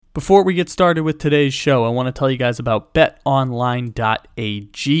Before we get started with today's show, I want to tell you guys about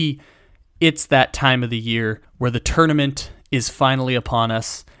betonline.ag. It's that time of the year where the tournament is finally upon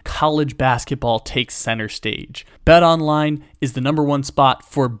us. College basketball takes center stage. BetOnline is the number one spot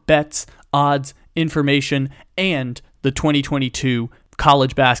for bets, odds, information, and the 2022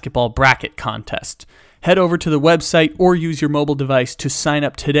 college basketball bracket contest. Head over to the website or use your mobile device to sign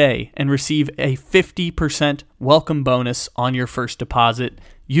up today and receive a 50% welcome bonus on your first deposit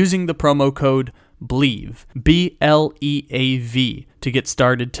using the promo code BLEAV, BLEAV, to get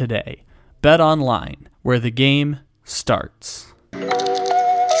started today. Bet online, where the game starts.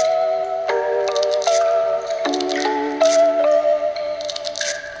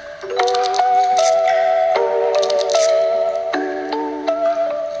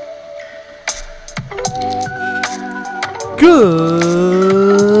 Good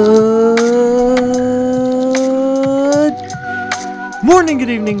morning, good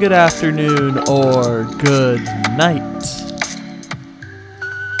evening, good afternoon, or good night.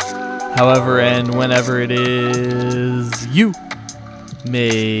 However and whenever it is you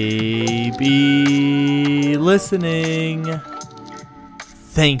may be listening,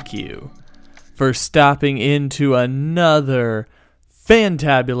 thank you for stopping into another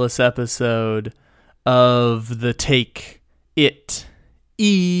fantabulous episode of the Take It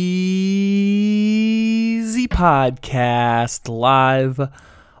Easy podcast, live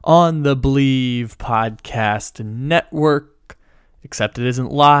on the Believe Podcast Network, except it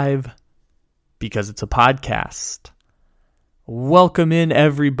isn't live because it's a podcast. Welcome in,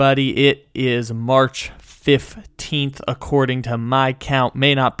 everybody. It is March 15th, according to my count.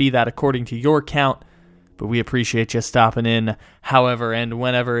 May not be that according to your count, but we appreciate you stopping in however and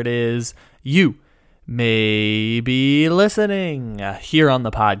whenever it is you may be listening. Here on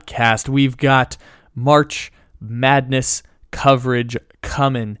the podcast, we've got March Madness coverage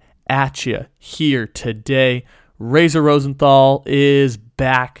coming at you here today. Razor Rosenthal is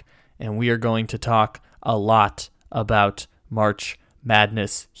back, and we are going to talk a lot about March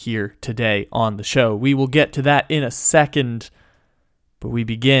Madness here today on the show. We will get to that in a second, but we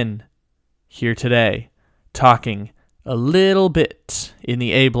begin here today talking a little bit in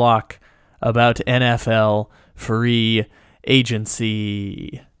the A block about NFL free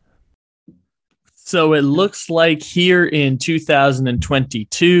agency. So it looks like here in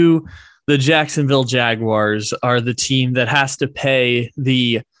 2022, the Jacksonville Jaguars are the team that has to pay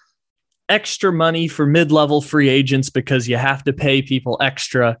the extra money for mid-level free agents because you have to pay people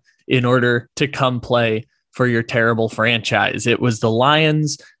extra in order to come play for your terrible franchise. It was the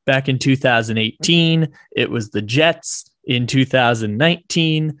Lions back in 2018. It was the Jets in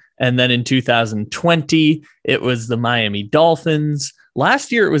 2019, and then in 2020, it was the Miami Dolphins.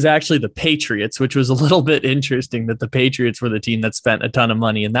 Last year, it was actually the Patriots, which was a little bit interesting that the Patriots were the team that spent a ton of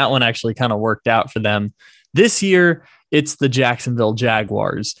money, and that one actually kind of worked out for them. This year, it's the Jacksonville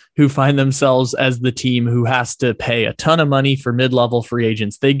Jaguars who find themselves as the team who has to pay a ton of money for mid-level free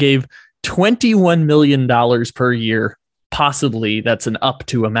agents. They gave $21 million per year, possibly that's an up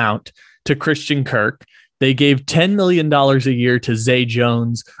to amount, to Christian Kirk. They gave $10 million a year to Zay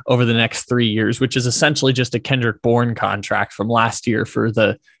Jones over the next 3 years, which is essentially just a Kendrick Bourne contract from last year for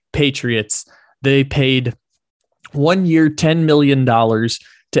the Patriots. They paid 1 year, $10 million to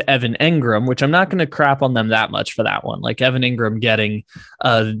Evan Engram, which I'm not going to crap on them that much for that one. Like Evan Engram getting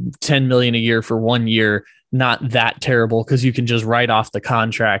 $10 million a year for 1 year, not that terrible because you can just write off the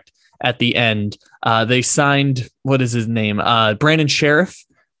contract at the end. They signed, what is his name? Brandon Sheriff,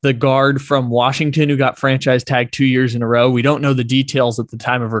 the guard from Washington who got franchise tagged 2 years in a row. We don't know the details at the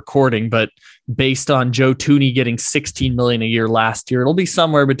time of recording, but based on Joe Thuney getting $16 million a year last year, it'll be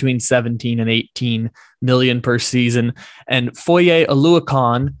somewhere between 17 and 18 million per season. And Foye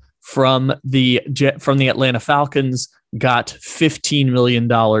Oluokun from the Atlanta Falcons got $15 million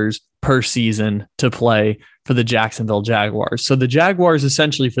per season to play for the Jacksonville Jaguars. So the Jaguars,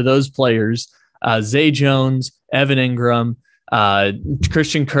 essentially for those players, Zay Jones, Evan Engram,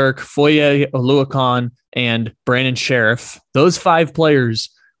 Christian Kirk, Foye Oluokun, and Brandon Sheriff, those five players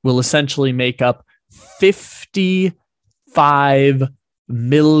will essentially make up $55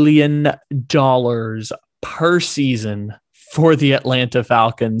 million per season for the Atlanta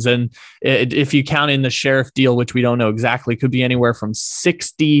Falcons. And if you count in the Sheriff deal, which we don't know exactly, could be anywhere from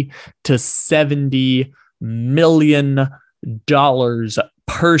 $60 to $70 million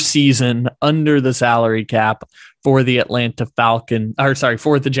per season under the salary cap for the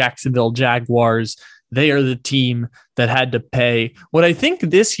for the Jacksonville Jaguars. They are the team that had to pay what I think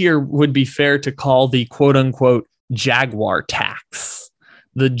this year would be fair to call the quote unquote Jaguar tax.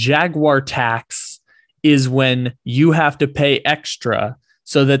 The Jaguar tax is when you have to pay extra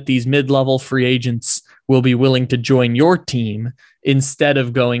so that these mid-level free agents will be willing to join your team instead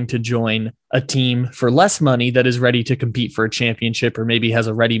of going to join a team for less money that is ready to compete for a championship or maybe has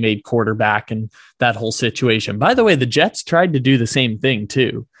a ready-made quarterback and that whole situation. By the way, the Jets tried to do the same thing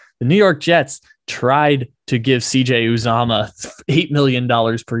too. The New York Jets tried to give CJ Uzomah $8 million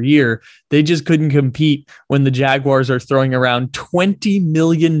per year. They just couldn't compete when the Jaguars are throwing around $20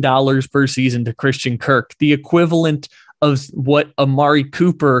 million per season to Christian Kirk, the equivalent of what Amari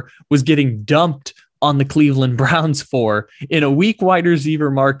Cooper was getting dumped on the Cleveland Browns for. In a weak wide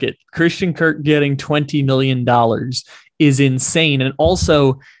receiver market, Christian Kirk getting $20 million is insane. And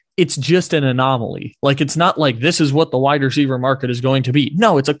also, it's just an anomaly. Like, it's not like this is what the wide receiver market is going to be.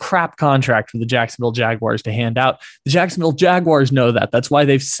 No, it's a crap contract for the Jacksonville Jaguars to hand out. The Jacksonville Jaguars know that. That's why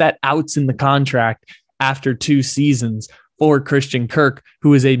they've set outs in the contract after 2 seasons for Christian Kirk,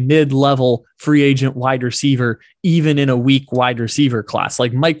 who is a mid-level free agent wide receiver, even in a weak wide receiver class.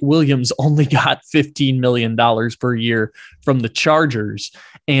 Like, Mike Williams only got $15 million per year from the Chargers.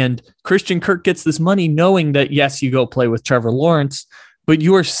 And Christian Kirk gets this money knowing that, yes, you go play with Trevor Lawrence, but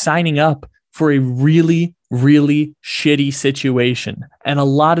you are signing up for a really, really shitty situation. And a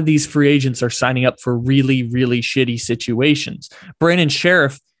lot of these free agents are signing up for really, really shitty situations. Brandon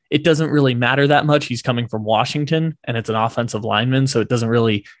Sheriff, it doesn't really matter that much. He's coming from Washington and it's an offensive lineman, so it doesn't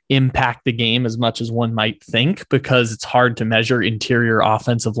really impact the game as much as one might think because it's hard to measure interior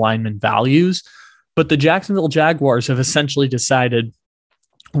offensive lineman values. But the Jacksonville Jaguars have essentially decided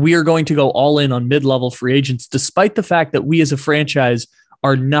we are going to go all in on mid-level free agents, despite the fact that we as a franchise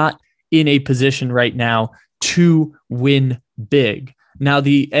are not in a position right now to win big. Now,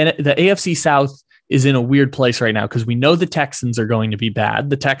 the AFC South is in a weird place right now because we know the Texans are going to be bad.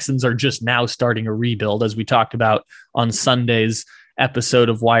 The Texans are just now starting a rebuild, as we talked about on Sunday's episode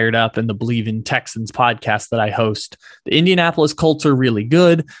of Wired Up and the Believe in Texans podcast that I host. The Indianapolis Colts are really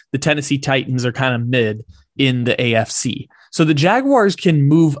good. The Tennessee Titans are kind of mid in the AFC. So the Jaguars can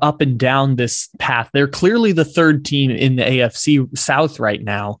move up and down this path. They're clearly the 3rd team in the AFC South right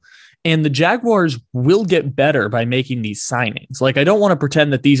now. And the Jaguars will get better by making these signings. Like, I don't want to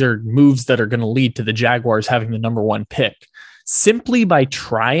pretend that these are moves that are going to lead to the Jaguars having the number 1 pick. Simply by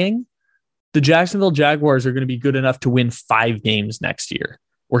trying, the Jacksonville Jaguars are going to be good enough to win 5 games next year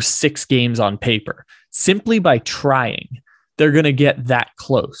or 6 games on paper. Simply by trying, they're going to get that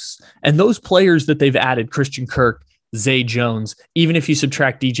close. And those players that they've added, Christian Kirk, Zay Jones, even if you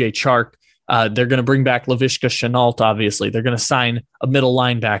subtract DJ Chark, they're going to bring back Laviska Shenault, obviously. They're going to sign a middle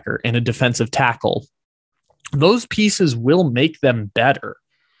linebacker and a defensive tackle. Those pieces will make them better.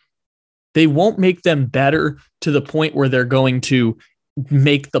 They won't make them better to the point where they're going to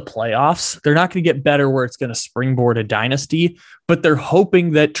make the playoffs. They're not going to get better where it's going to springboard a dynasty, but they're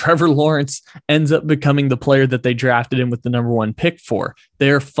hoping that Trevor Lawrence ends up becoming the player that they drafted him with the number 1 pick for.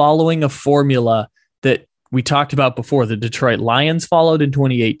 They're following a formula that we talked about before. The Detroit Lions followed in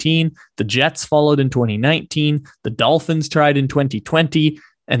 2018. The Jets followed in 2019. The Dolphins tried in 2020.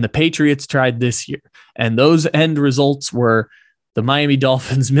 And the Patriots tried this year. And those end results were the Miami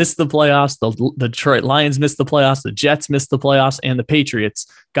Dolphins missed the playoffs. The Detroit Lions missed the playoffs. The Jets missed the playoffs. And the Patriots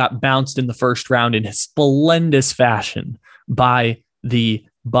got bounced in the first round in splendid fashion by the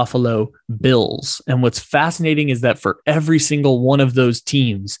Buffalo Bills. And what's fascinating is that for every single one of those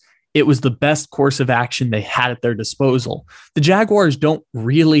teams, it was the best course of action they had at their disposal. The Jaguars don't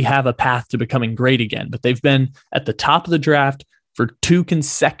really have a path to becoming great again, but they've been at the top of the draft for 2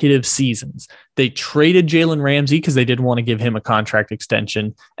 consecutive seasons. They traded Jalen Ramsey because they didn't want to give him a contract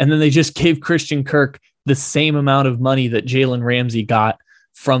extension. And then they just gave Christian Kirk the same amount of money that Jalen Ramsey got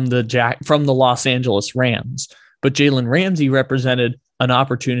from the Los Angeles Rams. But Jalen Ramsey represented an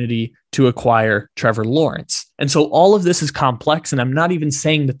opportunity to acquire Trevor Lawrence. And so all of this is complex, and I'm not even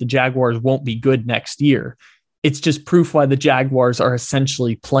saying that the Jaguars won't be good next year. It's just proof why the Jaguars are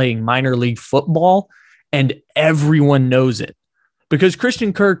essentially playing minor league football, and everyone knows it. Because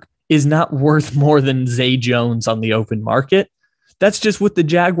Christian Kirk is not worth more than Zay Jones on the open market. That's just what the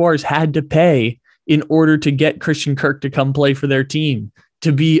Jaguars had to pay in order to get Christian Kirk to come play for their team,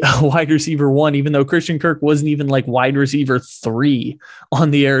 to be a wide receiver 1, even though Christian Kirk wasn't even like wide receiver 3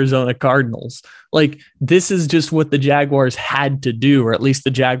 on the Arizona Cardinals. Like, this is just what the Jaguars had to do, or at least the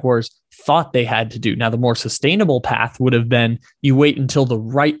Jaguars thought they had to do. Now, the more sustainable path would have been you wait until the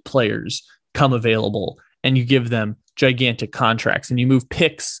right players come available and you give them gigantic contracts and you move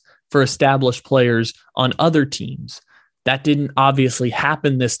picks for established players on other teams. That didn't obviously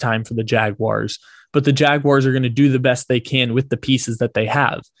happen this time for the Jaguars, but the Jaguars are going to do the best they can with the pieces that they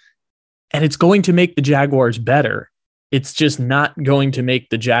have. And it's going to make the Jaguars better. It's just not going to make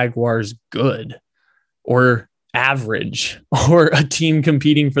the Jaguars good or average or a team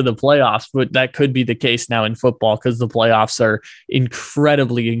competing for the playoffs, but that could be the case now in football because the playoffs are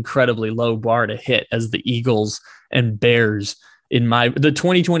incredibly low bar to hit, as the Eagles and Bears the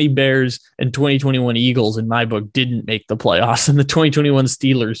 2020 Bears and 2021 Eagles in my book didn't make the playoffs, and the 2021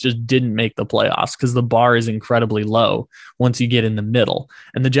 Steelers just didn't make the playoffs because the bar is incredibly low once you get in the middle.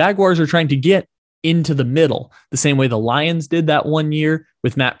 And the Jaguars are trying to get into the middle the same way the Lions did that one year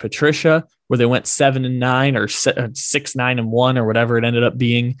with Matt Patricia, where they went 7-9 or 6-9-1 or whatever it ended up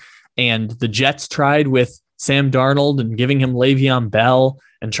being. And the Jets tried with Sam Darnold and giving him Le'Veon Bell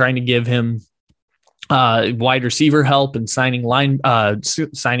and trying to give him wide receiver help and signing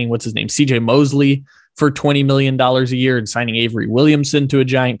CJ Mosley for $20 million a year and signing Avery Williamson to a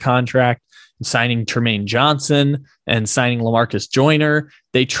giant contract and signing Tremaine Johnson and signing LaMarcus Joyner.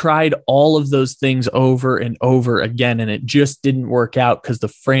 They tried all of those things over and over again, and it just didn't work out because the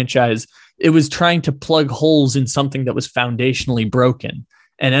franchise, it was trying to plug holes in something that was foundationally broken.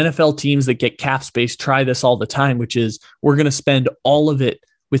 And NFL teams that get cap space try this all the time, which is we're going to spend all of it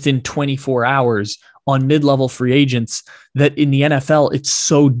within 24 hours on mid-level free agents, that in the NFL, it's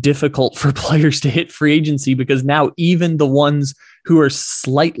so difficult for players to hit free agency because now even the ones who are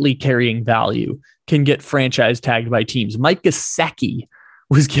slightly carrying value can get franchise tagged by teams. Mike Gesicki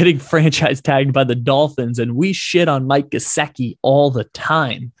was getting franchise tagged by the Dolphins, and we shit on Mike Gesicki all the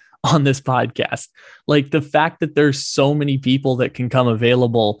time on this podcast. Like the fact that there's so many people that can come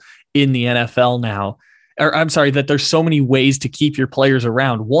available in the NFL now, or I'm sorry, that there's so many ways to keep your players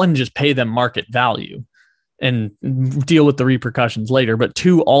around. One, just pay them market value and deal with the repercussions later. But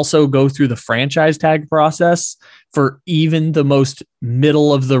two, also go through the franchise tag process for even the most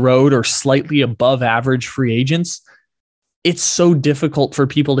middle of the road or slightly above average free agents. It's so difficult for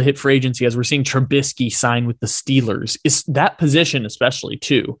people to hit free agency, as we're seeing Trubisky sign with the Steelers. Is that position especially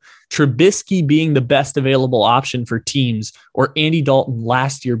too. Trubisky being the best available option for teams, or Andy Dalton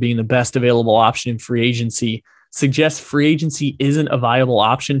last year being the best available option in free agency, suggests free agency isn't a viable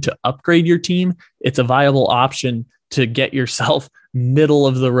option to upgrade your team. It's a viable option to get yourself middle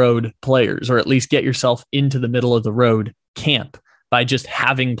of the road players, or at least get yourself into the middle of the road camp by just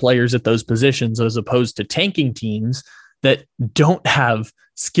having players at those positions, as opposed to tanking teams that don't have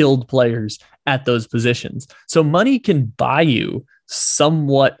skilled players at those positions. So money can buy you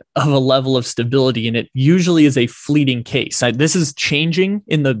somewhat of a level of stability, and it usually is a fleeting case. This is changing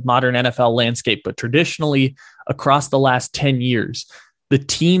in the modern NFL landscape, but traditionally across the last 10 years, the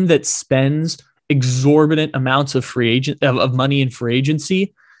team that spends exorbitant amounts of money in free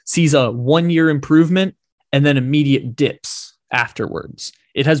agency sees a 1-year improvement and then immediate dips afterwards.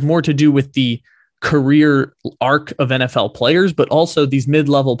 It has more to do with the career arc of NFL players, but also these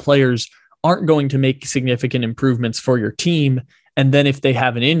mid-level players aren't going to make significant improvements for your team. And then if they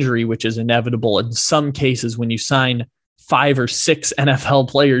have an injury, which is inevitable in some cases, when you sign 5 or 6 NFL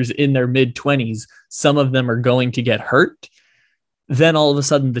players in their mid-20s, some of them are going to get hurt. Then all of a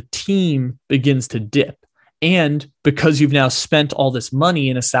sudden the team begins to dip. And because you've now spent all this money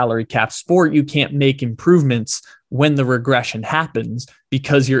in a salary cap sport, you can't make improvements when the regression happens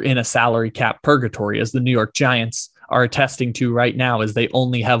because you're in a salary cap purgatory, as the New York Giants are attesting to right now, as they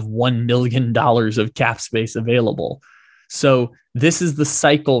only have $1 million of cap space available. So this is the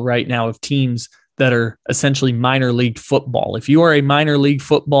cycle right now of teams that are essentially minor league football. If you are a minor league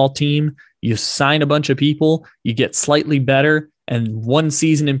football team, you sign a bunch of people, you get slightly better, and one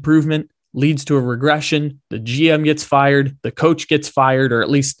season improvement leads to a regression. The GM gets fired, the coach gets fired, or at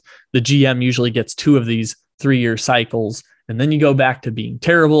least the GM usually gets 2 of these 3-year cycles. And then you go back to being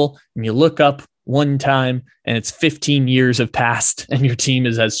terrible, and you look up one time and it's 15 years have passed and your team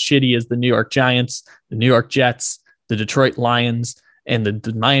is as shitty as the New York Giants, the New York Jets, the Detroit Lions, and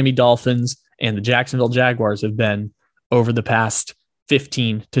the Miami Dolphins and the Jacksonville Jaguars have been over the past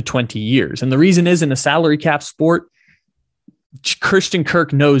 15 to 20 years. And the reason is, in a salary cap sport, Christian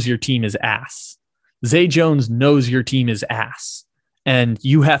Kirk knows your team is ass. Zay Jones knows your team is ass. And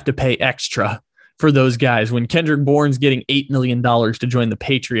you have to pay extra for those guys. When Kendrick Bourne's getting $8 million to join the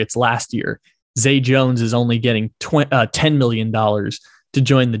Patriots last year, Zay Jones is only getting $10 million to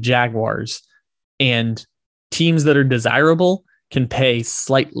join the Jaguars. And teams that are desirable can pay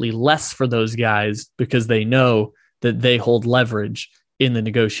slightly less for those guys because they know that they hold leverage in the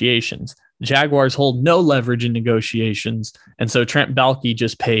negotiations. Jaguars hold no leverage in negotiations. And so Trent Baalke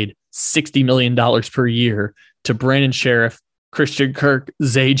just paid $60 million per year to Brandon Sheriff, Christian Kirk,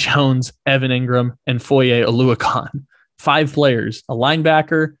 Zay Jones, Evan Ingram, and Foye Oluokun. 5 players, a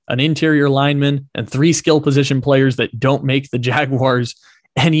linebacker, an interior lineman, and 3 skill position players that don't make the Jaguars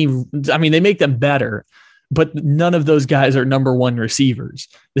they make them better, but none of those guys are number one receivers.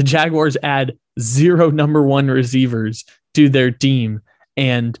 The Jaguars add 0 number one receivers to their team,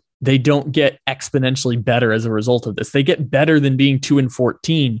 and they don't get exponentially better as a result of this. They get better than being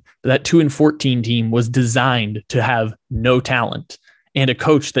 2-14, but that 2-14 team was designed to have no talent and a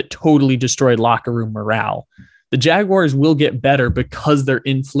coach that totally destroyed locker room morale. The Jaguars will get better because they're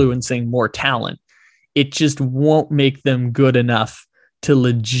influencing more talent. It just won't make them good enough to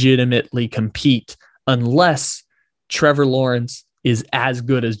legitimately compete unless Trevor Lawrence is as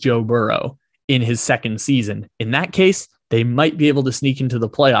good as Joe Burrow in his second season. In that case, they might be able to sneak into the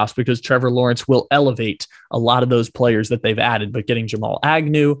playoffs because Trevor Lawrence will elevate a lot of those players that they've added, but getting Jamal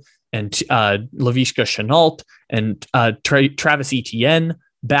Agnew and Laviska Shenault and Travis Etienne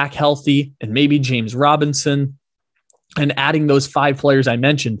back healthy, and maybe James Robinson, and adding those 5 players I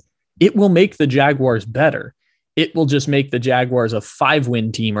mentioned, it will make the Jaguars better. It will just make the Jaguars a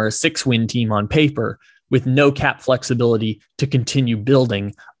 5-win team or a 6-win team on paper with no cap flexibility to continue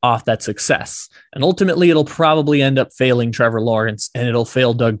building off that success. And ultimately, it'll probably end up failing Trevor Lawrence, and it'll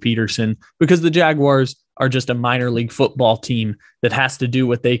fail Doug Peterson, because the Jaguars are just a minor league football team that has to do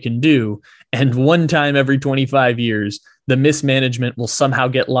what they can do. And one time every 25 years, the mismanagement will somehow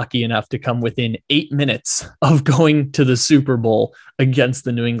get lucky enough to come within 8 minutes of going to the Super Bowl against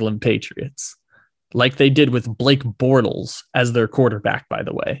the New England Patriots, like they did with Blake Bortles as their quarterback, by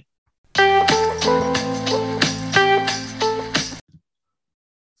the way.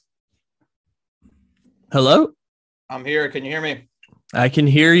 Hello? I'm here. Can you hear me? I can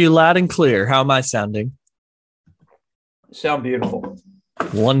hear you loud and clear. How am I sounding? You sound beautiful.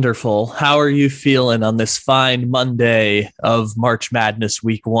 Wonderful. How are you feeling on this fine Monday of March Madness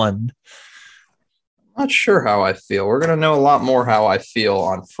Week 1? Not sure how I feel. We're going to know a lot more how I feel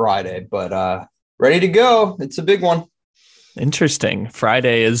on Friday, but ready to go. It's a big one. Interesting.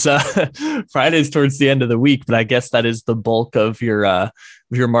 Friday is Friday's towards the end of the week, but I guess that is the bulk of your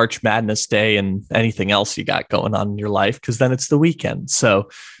March Madness day and anything else you got going on in your life, because then it's the weekend. So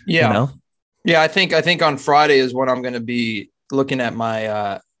yeah, I think on Friday is when I'm going to be looking at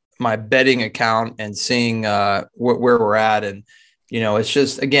my my betting account and seeing where we're at. And it's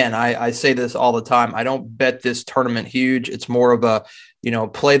just, again, I say this all the time. I don't bet this tournament huge. It's more of a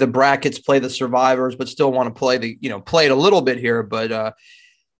play the brackets, play the survivors, but still want to play play it a little bit here. But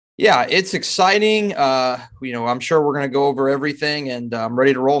yeah, it's exciting. I'm sure we're going to go over everything, and I'm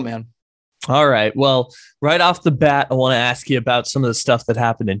ready to roll, man. All right. Well, right off the bat, I want to ask you about some of the stuff that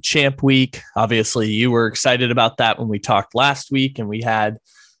happened in Champ Week. Obviously, you were excited about that when we talked last week, and we had,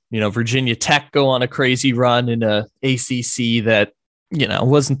 Virginia Tech go on a crazy run in a ACC that,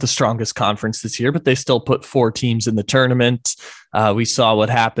 wasn't the strongest conference this year, but they still put 4 teams in the tournament. We saw what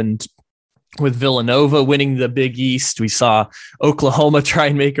happened with Villanova winning the Big East. We saw Oklahoma try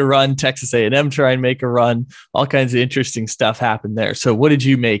and make a run, Texas A&M try and make a run. All kinds of interesting stuff happened there. So what did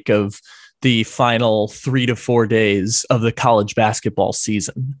you make of the final 3 to 4 days of the college basketball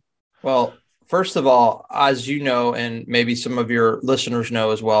season? Well, first of all, as you know, and maybe some of your listeners know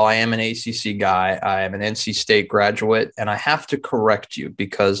as well, I am an ACC guy. I am an NC State graduate, and I have to correct you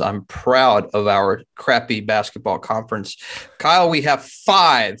because I'm proud of our crappy basketball conference. Kyle, we have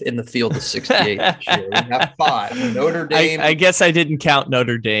 5 in the field of 68 this year. We have 5. Notre Dame. I guess I didn't count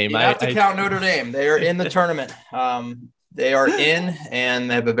Notre Dame. You have to count Notre Dame. They are in the tournament. They are in, and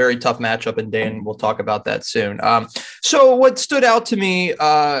they have a very tough matchup in Dayton. We'll talk about that soon. So what stood out to me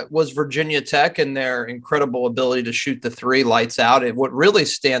was Virginia Tech and their incredible ability to shoot the 3 lights out. And what really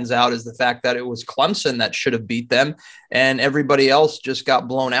stands out is the fact that it was Clemson that should have beat them, and everybody else just got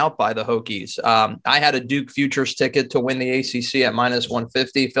blown out by the Hokies. I had a Duke futures ticket to win the ACC at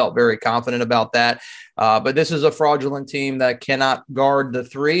 -150. Felt very confident about that. But this is a fraudulent team that cannot guard the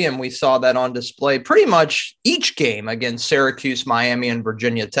 3, and we saw that on display pretty much each game against Syracuse, Miami, and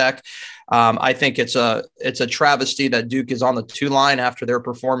Virginia Tech. I think it's a travesty that Duke is on the 2 line after their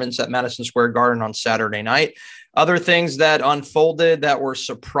performance at Madison Square Garden on Saturday night. Other things that unfolded that were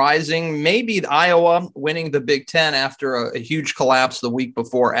surprising, maybe Iowa winning the Big Ten after a huge collapse the week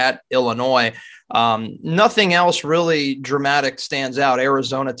before at Illinois. Nothing else really dramatic stands out.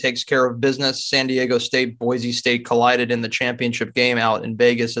 Arizona takes care of business. San Diego State, Boise State collided in the championship game out in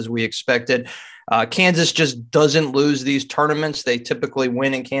Vegas as we expected. Kansas just doesn't lose these tournaments. They typically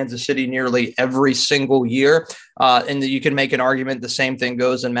win in Kansas City nearly every single year. And you can make an argument the same thing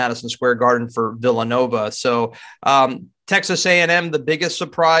goes in Madison Square Garden for Villanova. So Texas A&M, the biggest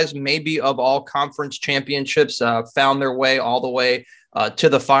surprise maybe of all conference championships, found their way all the way to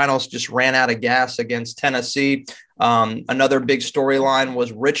the finals, just ran out of gas against Tennessee. Another big storyline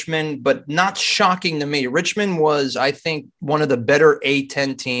was Richmond, but not shocking to me. Richmond was, I think, one of the better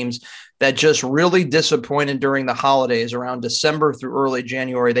A-10 teams that just really disappointed during the holidays around December through early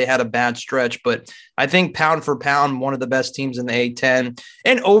January. They had a bad stretch, but I think pound for pound, one of the best teams in the A-10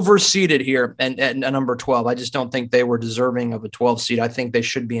 and overseeded here at number 12. I just don't think they were deserving of a 12 seed. I think they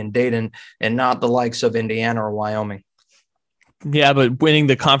should be in Dayton and not the likes of Indiana or Wyoming. Yeah, but winning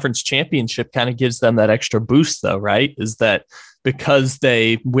the conference championship kind of gives them that extra boost though, right? Is that because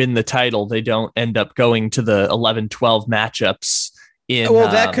they win the title, they don't end up going to the 11-12 matchups.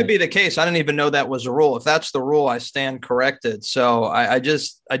 Well, that could be the case. I didn't even know that was a rule. If that's the rule, I stand corrected. So I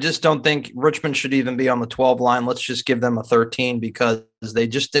just don't think Richmond should even be on the 12 line. Let's just give them a 13 because they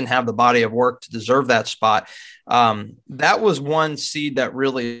just didn't have the body of work to deserve that spot. That was one seed that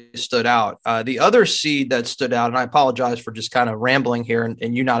really stood out. The other seed that stood out, and I apologize for just kind of rambling here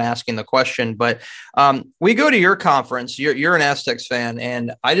and you not asking the question, but we go to your conference. You're an Aztecs fan,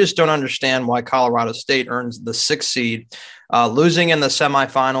 and I just don't understand why Colorado State earns the 6th seed. Losing in the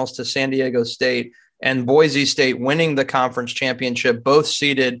semifinals to San Diego State and Boise State winning the conference championship, both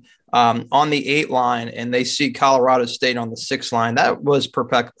seated on the 8 line, and they see Colorado State on the 6 line. That was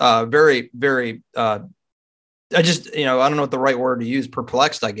very, very I just, I don't know what the right word to use,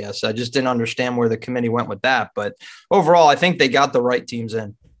 perplexed, I guess. I just didn't understand where the committee went with that. But overall, I think they got the right teams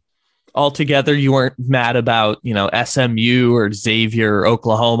in. Altogether, you weren't mad about, SMU or Xavier or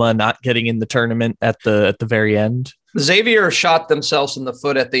Oklahoma not getting in the tournament at the very end? Xavier shot themselves in the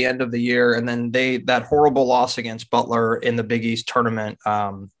foot at the end of the year, and then that horrible loss against Butler in the Big East tournament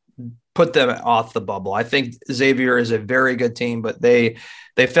put them off the bubble. I think Xavier is a very good team, but they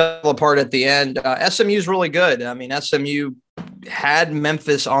fell apart at the end. SMU is really good. I mean, SMU had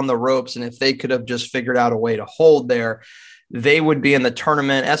Memphis on the ropes, and if they could have just figured out a way to hold there, they would be in the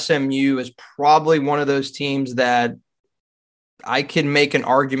tournament. SMU is probably one of those teams that I can make an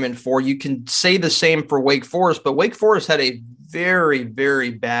argument for. You can say the same for Wake Forest, but Wake Forest had a very,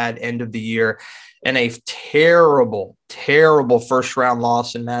 very bad end of the year and a terrible, terrible first round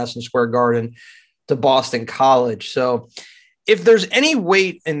loss in Madison Square Garden to Boston College. So if there's any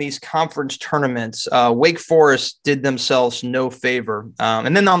weight in these conference tournaments, Wake Forest did themselves no favor.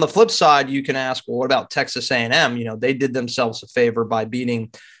 And then on the flip side, you can ask, well, what about Texas A&M? They did themselves a favor by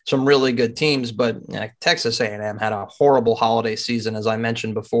beating some really good teams, but Texas A&M had a horrible holiday season, as I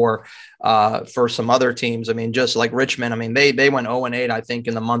mentioned before, for some other teams. I mean, just like Richmond, I mean, they went 0-8, I think,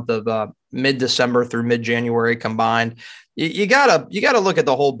 in the month of mid-December through mid-January combined. You gotta look at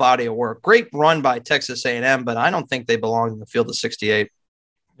the whole body of work. Great run by Texas A&M, but I don't think they belong in the field of 68.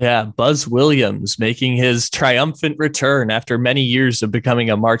 Yeah, Buzz Williams making his triumphant return after many years of becoming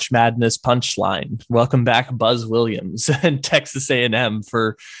a March Madness punchline. Welcome back, Buzz Williams and Texas A&M.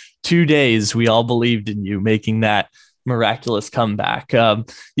 For 2 days, we all believed in you making that miraculous comeback.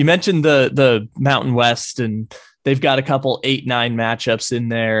 You mentioned the Mountain West, and they've got a couple 8-9 matchups in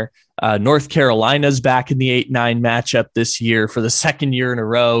there. North Carolina's back in the 8-9 matchup this year for the second year in a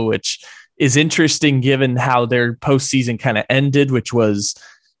row, which is interesting given how their postseason kind of ended, which was,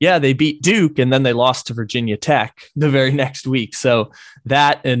 they beat Duke and then they lost to Virginia Tech the very next week. So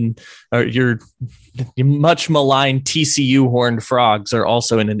that and your much maligned TCU Horned Frogs are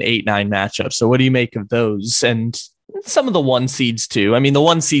also in an 8-9 matchup. So what do you make of those? And some of the 1 seeds too. I mean, the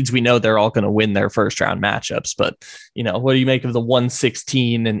 1 seeds, we know they're all going to win their first round matchups, but what do you make of the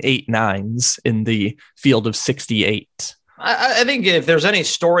 1-16 and 8-9s in the field of 68? I think if there's any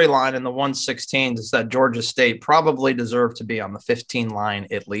storyline in the 1-16s, it's that Georgia State probably deserve to be on the 15 line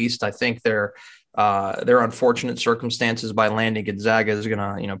at least. I think their unfortunate circumstances by landing Gonzaga is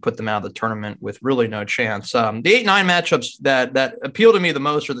going to put them out of the tournament with really no chance. The 8-9 matchups that appeal to me the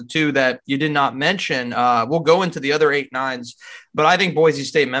most are the 2 that you did not mention. We'll go into the other 8-9s, but I think Boise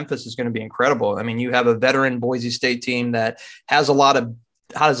State Memphis is going to be incredible. I mean, you have a veteran Boise State team that has a lot of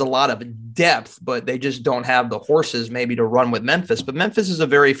depth, but they just don't have the horses maybe to run with Memphis. But Memphis is a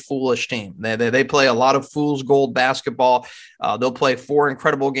very foolish team. They play a lot of fool's gold basketball. They'll play 4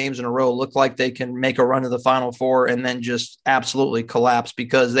 incredible games in a row, look like they can make a run to the Final Four, and then just absolutely collapse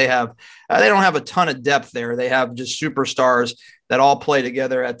because they don't have a ton of depth there. They have just superstars that all play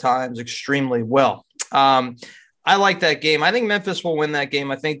together at times extremely well. I like that game. I think Memphis will win that game.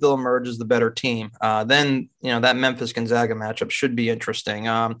 I think they'll emerge as the better team. Then, that Memphis-Gonzaga matchup should be interesting.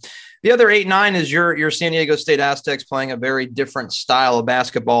 The other 8-9 is your San Diego State Aztecs playing a very different style of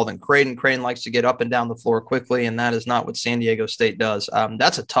basketball than Creighton. Creighton likes to get up and down the floor quickly, and that is not what San Diego State does.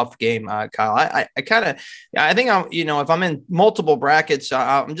 That's a tough game, Kyle. I think if I'm in multiple brackets,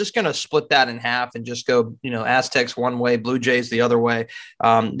 I'm just going to split that in half and just go, Aztecs one way, Blue Jays the other way.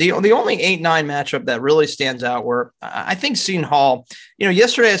 The only 8-9 matchup that really stands out where I think Seton Hall,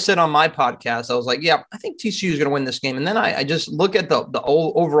 yesterday I said on my podcast, I was like, yeah, I think TCU is going to win this game. And then I just look at the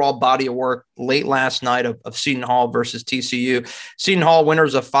overall body of work late last night of Seton Hall versus TCU. Seton Hall,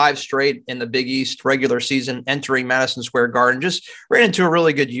 winners of 5 straight in the Big East regular season, entering Madison Square Garden, just ran into a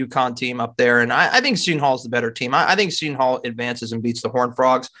really good UConn team up there. And I think Seton Hall is the better team. I think Seton Hall advances and beats the Horned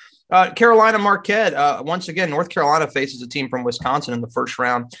Frogs. Carolina Marquette, once again, North Carolina faces a team from Wisconsin in the first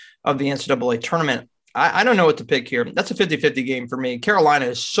round of the NCAA tournament. I don't know what to pick here. That's a 50-50 game for me. Carolina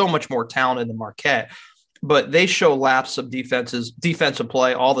is so much more talented than Marquette, but they show lapse of defensive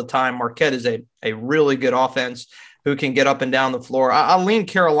play all the time. Marquette is a really good offense who can get up and down the floor. I'll lean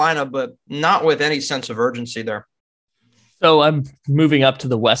Carolina, but not with any sense of urgency there. So I'm moving up to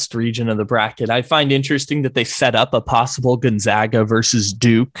the West region of the bracket. I find interesting that they set up a possible Gonzaga versus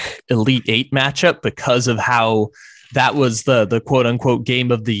Duke Elite Eight matchup because of how that was the quote unquote game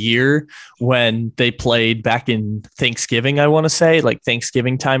of the year when they played back in Thanksgiving, I want to say, like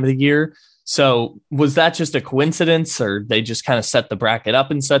Thanksgiving time of the year. So was that just a coincidence, or they just kind of set the bracket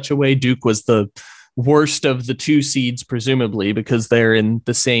up in such a way? Duke was the worst of the 2 seeds, presumably, because they're in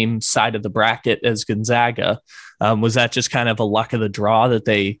the same side of the bracket as Gonzaga. Was that just kind of a luck of the draw that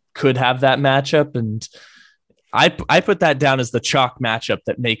they could have that matchup? And I put that down as the chalk matchup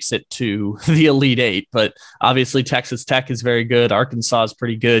that makes it to the Elite Eight. But obviously Texas Tech is very good. Arkansas is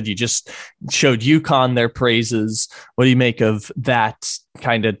pretty good. You just showed UConn their praises. What do you make of that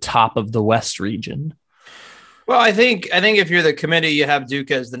kind of top of the West region? Well, I think if you're the committee, you have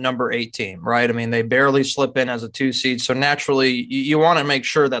Duke as the number 8 team, right? I mean, they barely slip in as a 2 seed. So naturally, you want to make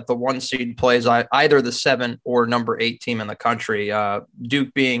sure that the 1 seed plays either the 7 or number 8 team in the country.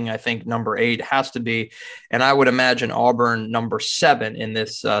 Duke being, I think, number 8 has to be. And I would imagine Auburn number 7 in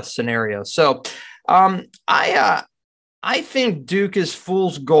this scenario. So I think Duke is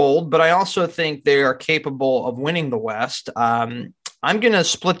fool's gold, but I also think they are capable of winning the West. I'm going to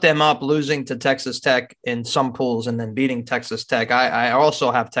split them up, losing to Texas Tech in some pools and then beating Texas Tech. I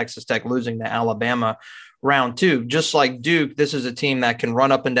also have Texas Tech losing to Alabama round 2. Just like Duke, this is a team that can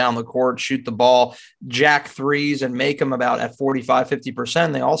run up and down the court, shoot the ball, jack threes, and make them about at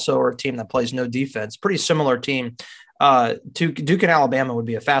 45-50%. They also are a team that plays no defense. Pretty similar team. Duke and Alabama would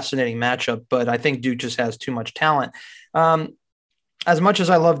be a fascinating matchup, but I think Duke just has too much talent. As much as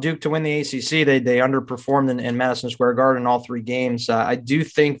I love Duke to win the ACC, they underperformed in Madison Square Garden all 3 games. I do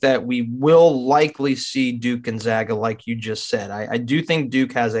think that we will likely see Duke Gonzaga, like you just said. I do think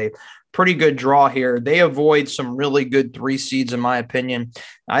Duke has a pretty good draw here. They avoid some really good 3 seeds, in my opinion.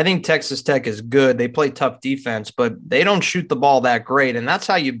 I think Texas Tech is good. They play tough defense, but they don't shoot the ball that great, and that's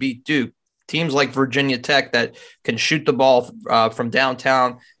how you beat Duke. Teams like Virginia Tech that can shoot the ball from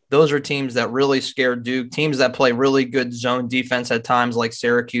downtown, those are teams that really scare Duke. Teams that play really good zone defense at times, like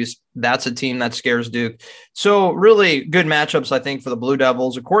Syracuse, that's a team that scares Duke. So really good matchups, I think, for the Blue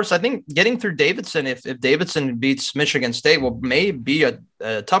Devils. Of course, I think getting through Davidson, if Davidson beats Michigan State, may be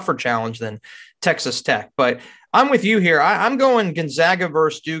a tougher challenge than Texas Tech. But I'm with you here. I'm going Gonzaga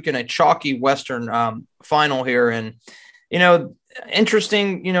versus Duke in a chalky Western final here. And,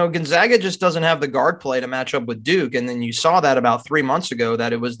 interesting, Gonzaga just doesn't have the guard play to match up with Duke. And then you saw that about 3 months ago,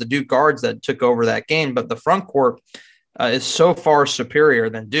 that it was the Duke guards that took over that game. But the front court is so far superior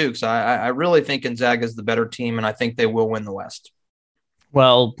than Duke's. I really think Gonzaga is the better team, and I think they will win the West.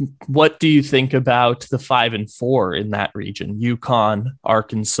 Well, what do you think about the 5 and 4 in that region? UConn,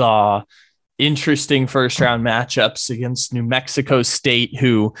 Arkansas. Interesting first round matchups against New Mexico State,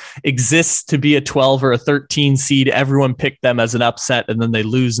 who exists to be a 12 or a 13 seed. Everyone picked them as an upset, and then they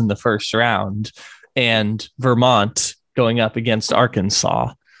lose in the first round. And Vermont going up against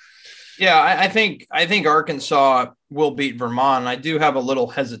Arkansas. Yeah, I think Arkansas will beat Vermont. I do have a little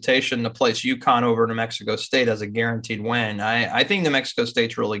hesitation to place UConn over New Mexico State as a guaranteed win. I think New Mexico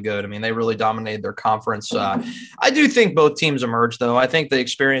State's really good. I mean, they really dominated their conference. I do think both teams emerge, though. I think the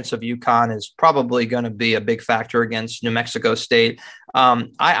experience of UConn is probably going to be a big factor against New Mexico State.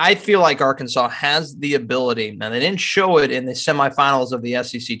 I feel like Arkansas has the ability, and they didn't show it in the semifinals of the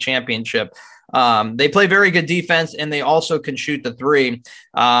SEC championship. They play very good defense, and they also can shoot the 3.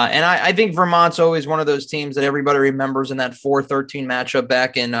 And I think Vermont's always one of those teams that everybody remembers in that 4-13 matchup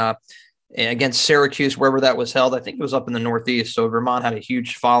back in against Syracuse, wherever that was held. I think it was up in the Northeast. So Vermont had a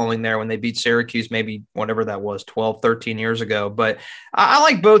huge following there when they beat Syracuse, maybe whatever that was, 12, 13 years ago. But I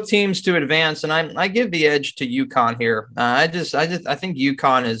like both teams to advance, and I give the edge to UConn here. I think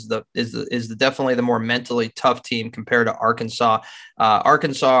UConn is definitely the more mentally tough team compared to Arkansas.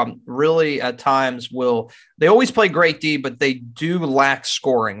 Arkansas really at times they always play great D, but they do lack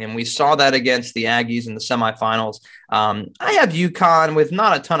scoring. And we saw that against the Aggies in the semifinals. I have UConn with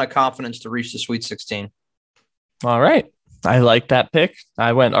not a ton of confidence to reach the Sweet 16. All right. I like that pick.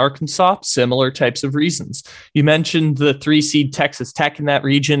 I went Arkansas, similar types of reasons. You mentioned the 3-seed Texas Tech in that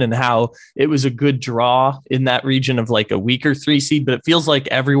region and how it was a good draw in that region of like a weaker 3-seed, but it feels like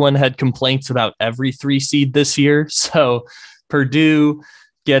everyone had complaints about every 3-seed this year. So Purdue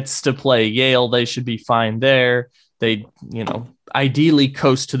gets to play Yale. They should be fine there. They, ideally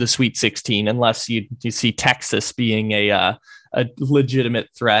coast to the Sweet 16 unless you see Texas being a legitimate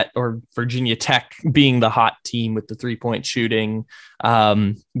threat or Virginia Tech being the hot team with the 3-point shooting.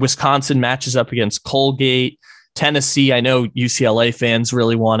 Wisconsin matches up against Colgate. Tennessee, I know UCLA fans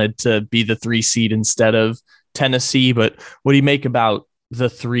really wanted to be the 3-seed instead of Tennessee, but what do you make about the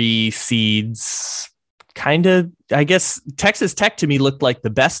 3 seeds? Kind of, I guess Texas Tech to me looked like the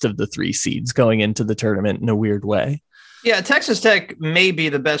best of the 3 seeds going into the tournament in a weird way. Yeah, Texas Tech may be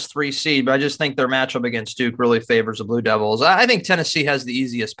the best 3 seed, but I just think their matchup against Duke really favors the Blue Devils. I think Tennessee has the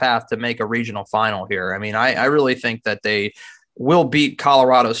easiest path to make a regional final here. I mean, I really think that they will beat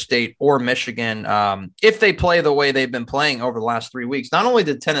Colorado State or Michigan if they play the way they've been playing over the last 3 weeks. Not only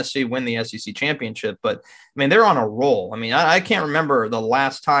did Tennessee win the SEC championship, but I mean, they're on a roll. I mean, I can't remember the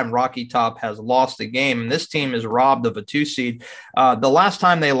last time Rocky Top has lost a game, and this team is robbed of a 2 seed. The last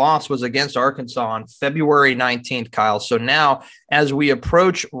time they lost was against Arkansas on February 19th, Kyle. So now as we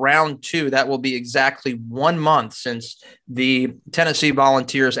approach round 2, that will be exactly 1 month since the Tennessee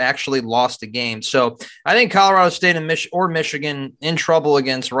Volunteers actually lost a game. So I think Colorado State and Michigan in trouble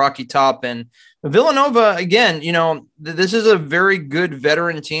against Rocky Top. And Villanova, again, this is a very good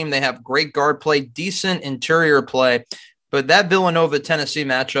veteran team. They have great guard play, decent interior play. But that Villanova-Tennessee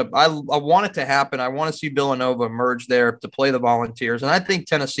matchup, I want it to happen. I want to see Villanova emerge there to play the Volunteers. And I think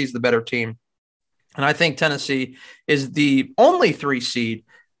Tennessee's the better team. And I think Tennessee is the only 3 seed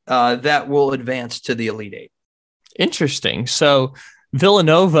that will advance to the Elite Eight. Interesting. So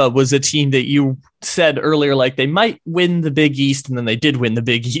Villanova was a team that you said earlier, like they might win the Big East, and then they did win the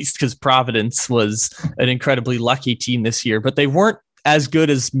Big East because Providence was an incredibly lucky team this year, but they weren't as good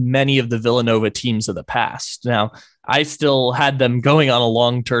as many of the Villanova teams of the past. Now, I still had them going on a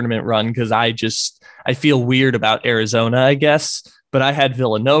long tournament run because I feel weird about Arizona, I guess, but I had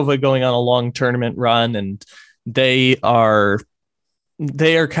Villanova going on a long tournament run, and they are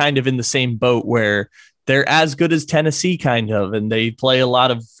kind of in the same boat where they're as good as Tennessee kind of, and they play a lot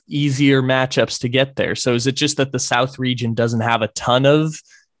of easier matchups to get there. So is it just that the South region doesn't have a ton of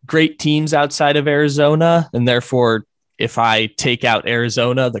great teams outside of Arizona? And therefore, if I take out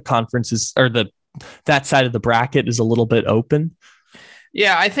Arizona, the conference is, or that side of the bracket is a little bit open?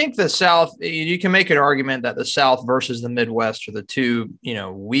 Yeah, I think the South, you can make an argument that the South versus the Midwest are the two,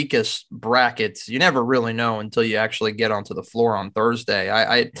 weakest brackets. You never really know until you actually get onto the floor on Thursday.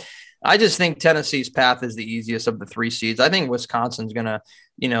 I just think Tennessee's path is the easiest of the 3 seeds. I think Wisconsin's going to,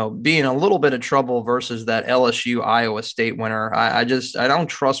 be in a little bit of trouble versus that LSU Iowa State winner. I don't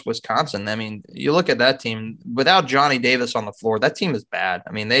trust Wisconsin. I mean, you look at that team without Johnny Davis on the floor, that team is bad.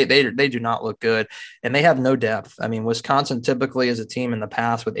 I mean, they do not look good, and they have no depth. I mean, Wisconsin typically is a team in the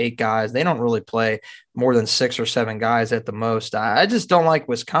past with 8 guys. They don't really play more than 6 or 7 guys at the most. I just don't like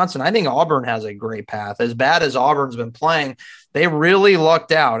Wisconsin. I think Auburn has a great path. As bad as Auburn's been playing, they really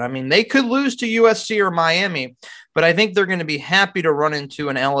lucked out. I mean, they could lose to USC or Miami, but I think they're going to be happy to run into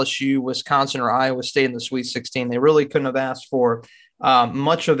an LSU, Wisconsin, or Iowa State in the Sweet 16. They really couldn't have asked for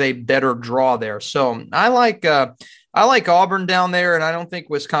much of a better draw there. So I like Auburn down there, and I don't think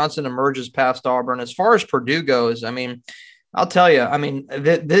Wisconsin emerges past Auburn. As far as Purdue goes, I mean, I'll tell you, I mean,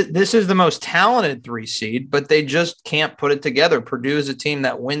 this is the most talented 3 seed, but they just can't put it together. Purdue is a team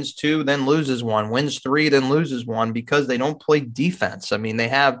that wins 2, then loses 1, wins 3, then loses 1 because they don't play defense. I mean, they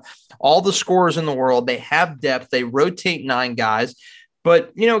have all the scorers in the world. They have depth. They rotate 9 guys.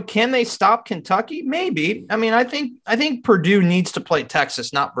 But, can they stop Kentucky? Maybe. I mean, I think Purdue needs to play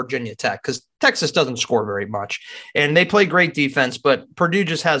Texas, not Virginia Tech, because Texas doesn't score very much. And they play great defense, but Purdue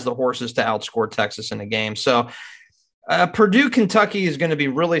just has the horses to outscore Texas in the game. So, Purdue, Kentucky is going to be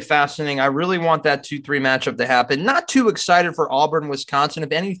really fascinating. I really want that 2-3 matchup to happen. Not too excited for Auburn, Wisconsin.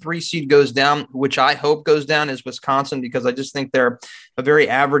 If any 3 seed goes down, which I hope goes down, is Wisconsin, because I just think they're a very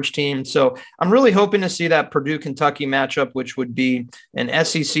average team. So I'm really hoping to see that Purdue, Kentucky matchup, which would be an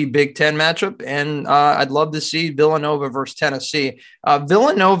SEC Big Ten matchup. And I'd love to see Villanova versus Tennessee.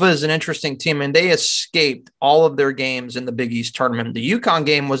 Villanova is an interesting team, and they escaped all of their games in the Big East tournament. The UConn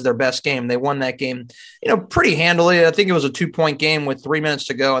game was their best game. They won that game, pretty handily. I think it was a 2-point game with 3 minutes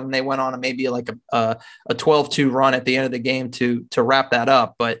to go, and they went on maybe like a 12-2 run at the end of the game to wrap that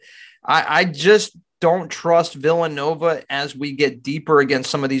up. But I just don't trust Villanova as we get deeper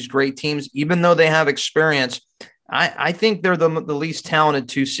against some of these great teams, even though they have experience. I think they're the least talented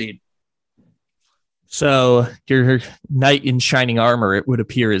 2 seed. So your knight in shining armor, it would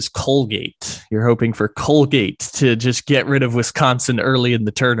appear, is Colgate. You're hoping for Colgate to just get rid of Wisconsin early in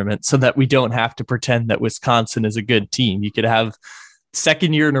the tournament so that we don't have to pretend that Wisconsin is a good team. You could have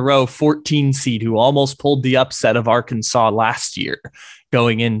second year in a row 14 seed who almost pulled the upset of Arkansas last year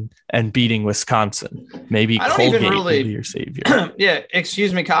going in and beating Wisconsin. Maybe Colgate will be your savior. Yeah,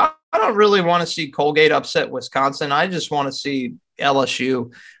 excuse me, Kyle. I don't really want to see Colgate upset Wisconsin. I just want to see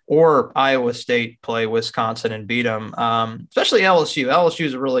LSU or Iowa State play Wisconsin and beat them, especially LSU. LSU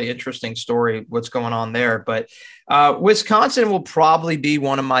is a really interesting story, what's going on there. But Wisconsin will probably be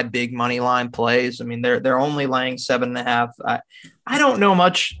one of my big money line plays. I mean, they're only laying 7.5. I don't know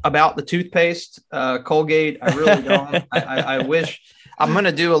much about the toothpaste, Colgate. I really don't. I wish. I'm going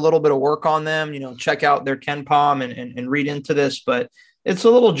to do a little bit of work on them, check out their KenPom and read into this, but it's a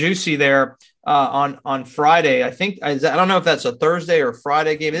little juicy there on Friday. I don't know if that's a Thursday or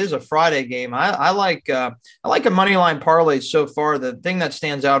Friday game. It is a Friday game. I like a money line parlay so far. The thing that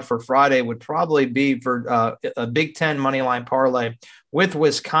stands out for Friday would probably be for a Big Ten money line parlay with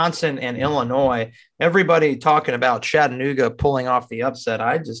Wisconsin and Illinois. Everybody talking about Chattanooga pulling off the upset.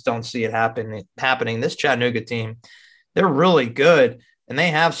 I just don't see it happening. This Chattanooga team, they're really good, and they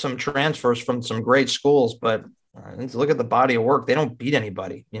have some transfers from some great schools, but let's look at the body of work. They don't beat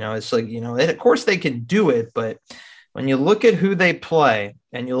anybody. It's like, of course they can do it, but when you look at who they play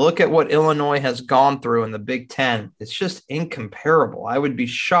and you look at what Illinois has gone through in the Big Ten, it's just incomparable. I would be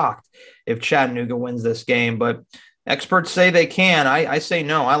shocked if Chattanooga wins this game, but experts say they can. I say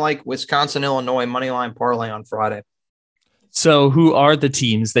no. I like Wisconsin, Illinois moneyline parlay on Friday. So who are the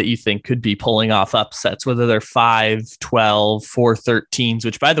teams that you think could be pulling off upsets, whether they're 5, 12, 4, 13s,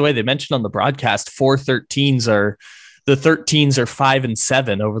 which, by the way, they mentioned on the broadcast, 4 13s are the 13s are 5 and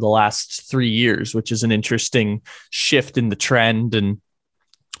 7 over the last 3 years, which is an interesting shift in the trend. And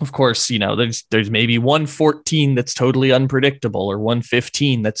of course, there's maybe 114 that's totally unpredictable or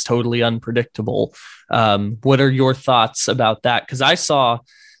 115 that's totally unpredictable. What are your thoughts about that? Because I saw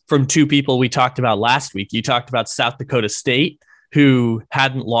from 2 people we talked about last week. You talked about South Dakota State, who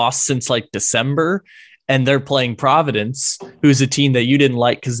hadn't lost since like December, and they're playing Providence, who's a team that you didn't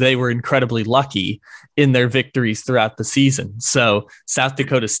like because they were incredibly lucky in their victories throughout the season. So South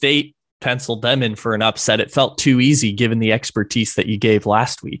Dakota State penciled them in for an upset. It felt too easy given the expertise that you gave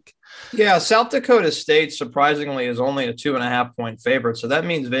last week. Yeah, South Dakota State, surprisingly, is only a 2.5-point favorite. So that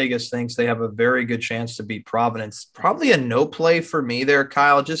means Vegas thinks they have a very good chance to beat Providence. Probably a no play for me there,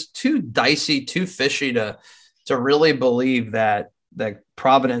 Kyle. Just too dicey, too fishy to really believe that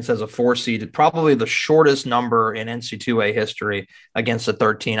Providence as a 4 seed, probably the shortest number in NC2A history against a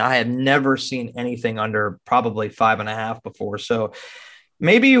 13. I had never seen anything under probably 5.5 before. So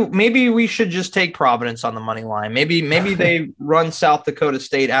maybe we should just take Providence on the money line. Maybe they run South Dakota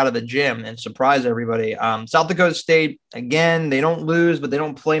State out of the gym and surprise everybody. South Dakota State, again, they don't lose, but they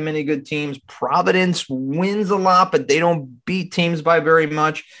don't play many good teams. Providence wins a lot, but they don't beat teams by very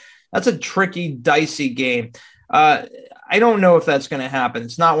much. That's a tricky, dicey game. I don't know if that's going to happen.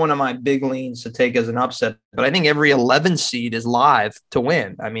 It's not one of my big leans to take as an upset, but I think every 11 seed is live to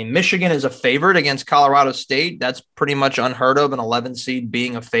win. I mean, Michigan is a favorite against Colorado State. That's pretty much unheard of, an 11 seed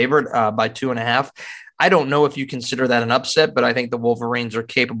being a favorite by 2.5. I don't know if you consider that an upset, but I think the Wolverines are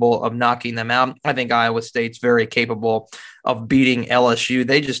capable of knocking them out. I think Iowa State's very capable of beating LSU.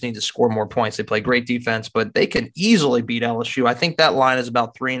 They just need to score more points. They play great defense, but they can easily beat LSU. I think that line is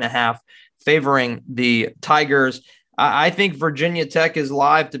about 3.5 favoring the Tigers. I think Virginia Tech is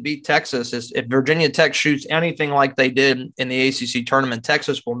live to beat Texas. If Virginia Tech shoots anything like they did in the ACC tournament,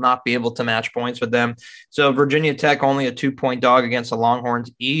 Texas will not be able to match points with them. So Virginia Tech, only a 2-point dog against the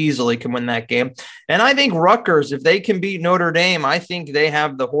Longhorns, easily can win that game. And I think Rutgers, if they can beat Notre Dame, I think they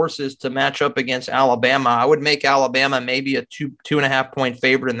have the horses to match up against Alabama. I would make Alabama maybe a 2.5-point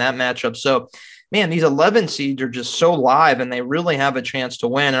favorite in that matchup. So man, these 11 seeds are just so live and they really have a chance to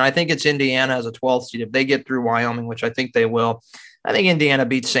win. And I think it's Indiana as a 12th seed. If they get through Wyoming, which I think they will, I think Indiana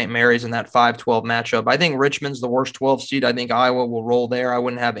beats St. Mary's in that 5-12 matchup. I think Richmond's the worst 12 seed. I think Iowa will roll there. I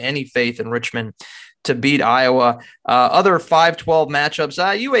wouldn't have any faith in Richmond to beat Iowa. Other 5-12 matchups,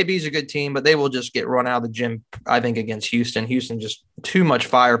 UAB is a good team, but they will just get run out of the gym, I think, against Houston. Houston just too much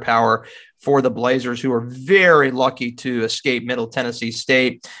firepower for the Blazers, who are very lucky to escape Middle Tennessee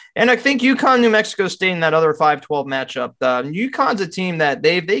State. And I think UConn, New Mexico State in that other 5-12 matchup. UConn's a team that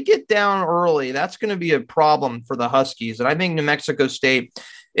they get down early. That's going to be a problem for the Huskies. And I think New Mexico State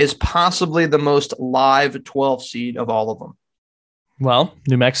is possibly the most live 12 seed of all of them. Well,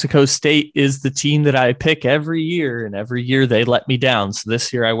 New Mexico State is the team that I pick every year, and every year they let me down. So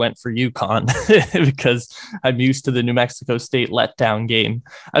this year I went for UConn because I'm used to the New Mexico State letdown game.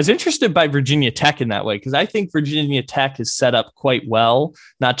 I was interested by Virginia Tech in that way because I think Virginia Tech is set up quite well,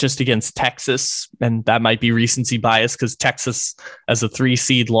 not just against Texas, and that might be recency bias because Texas as a 3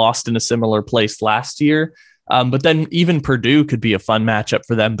 seed lost in a similar place last year. But then even Purdue could be a fun matchup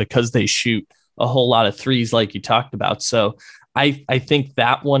for them because they shoot a whole lot of threes like you talked about. So I think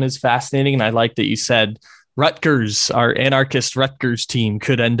that one is fascinating. And I like that you said Rutgers, our anarchist Rutgers team,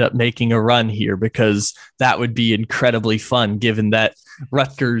 could end up making a run here because that would be incredibly fun, given that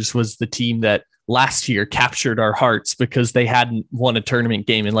Rutgers was the team that last year captured our hearts because they hadn't won a tournament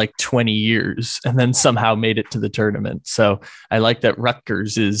game in like 20 years and then somehow made it to the tournament. So I like that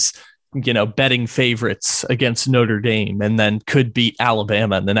Rutgers is, betting favorites against Notre Dame and then could beat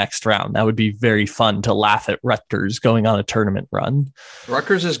Alabama in the next round. That would be very fun to laugh at Rutgers going on a tournament run.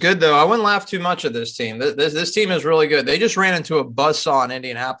 Rutgers is good, though. I wouldn't laugh too much at this team. This team is really good. They just ran into a buzzsaw in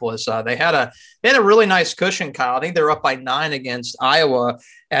Indianapolis. They had a really nice cushion, Kyle. I think they were up by 9 against Iowa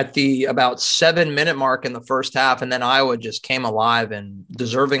at the about 7-minute mark in the first half. And then Iowa just came alive and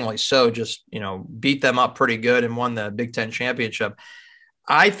deservingly so, just, beat them up pretty good and won the Big Ten championship.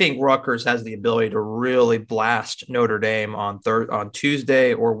 I think Rutgers has the ability to really blast Notre Dame on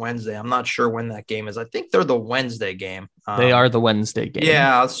Tuesday or Wednesday. I'm not sure when that game is. I think they're the Wednesday game. They are the Wednesday game.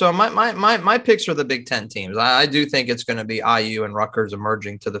 Yeah. So my picks are the Big Ten teams. I do think it's going to be IU and Rutgers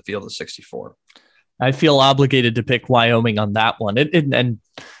emerging to the field of 64. I feel obligated to pick Wyoming on that one. And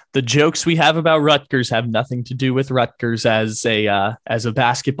the jokes we have about Rutgers have nothing to do with Rutgers as a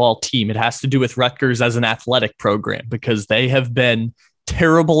basketball team. It has to do with Rutgers as an athletic program because they have been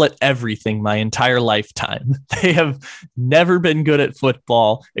terrible at everything my entire lifetime. They have never been good at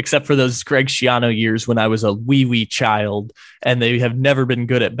football, except for those Greg Schiano years when I was a wee child, and they have never been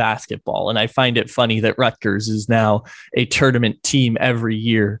good at basketball. And I find it funny that Rutgers is now a tournament team every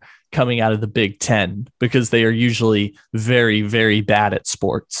year coming out of the Big Ten because they are usually very, very bad at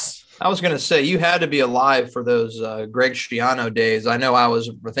sports. I was going to say, you had to be alive for those Greg Schiano days. I know I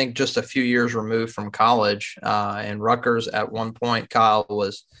think just a few years removed from college, and Rutgers at one point, Kyle,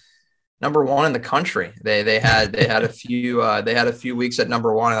 was number 1 in the country. They had a few weeks at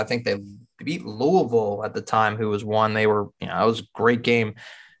number 1, and I think they beat Louisville at the time, who was one. They were, it was a great game.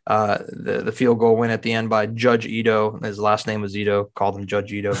 The field goal win at the end by Judge Ito. His last name was Ito. Called him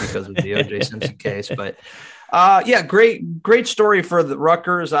Judge Ito because of the O.J. Simpson case, but. Great story for the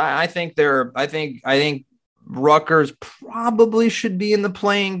Rutgers. I think Rutgers probably should be in the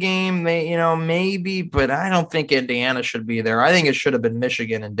playing game. Maybe, but I don't think Indiana should be there. I think it should have been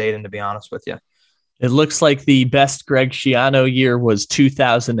Michigan and Dayton, to be honest with you. It looks like the best Greg Schiano year was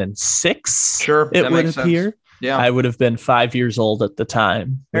 2006. Sure, it would appear. Sense. Yeah, I would have been 5 years old at the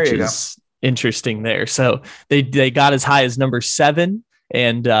time, which is interesting there. So they got as high as number 7.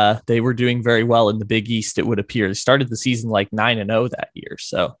 And they were doing very well in the Big East, it would appear. They started the season like 9-0 that year.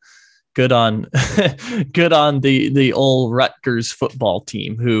 So good on the old Rutgers football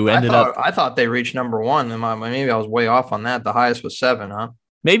team who ended up. I thought they reached number 1. Maybe I was way off on that. The highest was 7, huh?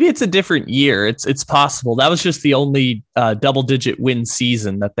 Maybe it's a different year. It's possible. That was just the only double-digit win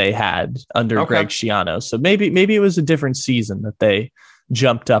season that they had under Greg Schiano. So maybe it was a different season that they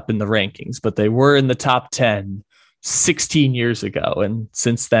jumped up in the rankings, but they were in the top 10 16 years ago. And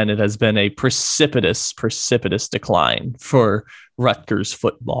since then, it has been a precipitous decline for Rutgers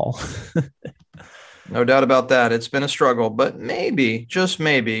football. No doubt about that. It's been a struggle, but maybe, just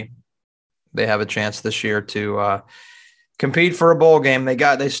maybe, they have a chance this year to compete for a bowl game.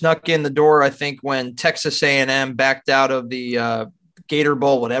 They snuck in the door, I think, when Texas A&M backed out of the Gator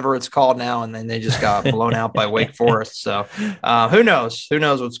Bowl, whatever it's called now, and then they just got blown out by Wake Forest. So who knows? Who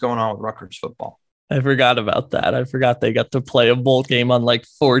knows what's going on with Rutgers football? I forgot about that. I forgot they got to play a bowl game on like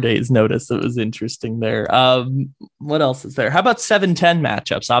 4 days notice. It was interesting there. What else is there? How about 7-10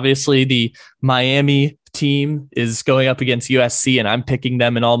 matchups? Obviously the Miami team is going up against USC, and I'm picking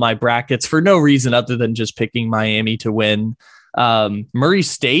them in all my brackets for no reason other than just picking Miami to win. Murray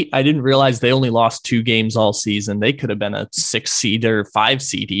State, I didn't realize they only lost 2 games all season. They could have been a 6 seed or 5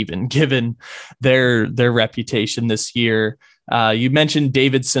 seed even, given their reputation this year. You mentioned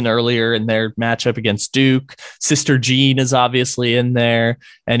Davidson earlier in their matchup against Duke. Sister Jean is obviously in there.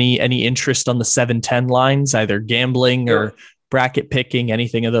 Any interest on the 7-10 lines, either gambling or bracket picking,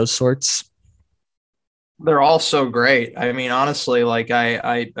 anything of those sorts? They're all so great. I mean, honestly, like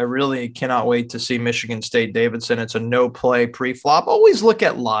I really cannot wait to see Michigan State Davidson. It's a no play pre-flop. Always look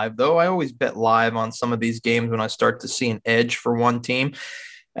at live though. I always bet live on some of these games when I start to see an edge for one team.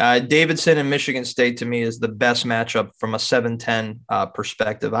 Davidson and Michigan State to me is the best matchup from a 7-10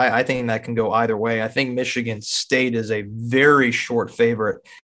 perspective. I think that can go either way. I think Michigan State is a very short favorite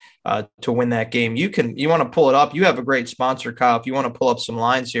to win that game. You want to pull it up. You have a great sponsor, Kyle. If you want to pull up some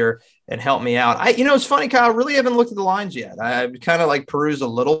lines here and help me out. It's funny, Kyle, I really haven't looked at the lines yet. I've kind of like perused a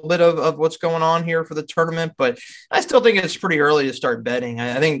little bit of what's going on here for the tournament, but I still think it's pretty early to start betting.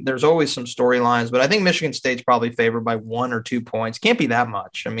 I think there's always some storylines, but I think Michigan State's probably favored by 1 or 2 points. Can't be that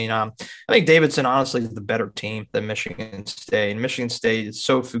much. I mean, I think Davidson honestly is the better team than Michigan State. And Michigan State is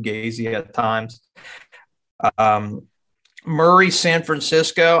so fugazi at times. Murray, San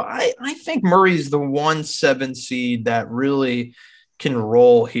Francisco. I think Murray's the 1-7 seed that really can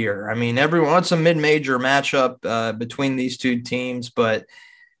roll here. I mean, it's a mid-major matchup between these two teams, but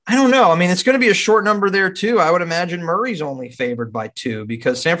I don't know. I mean, it's going to be a short number there too. I would imagine Murray's only favored by 2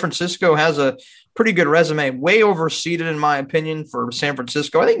 because San Francisco has a pretty good resume, way overseeded in my opinion for San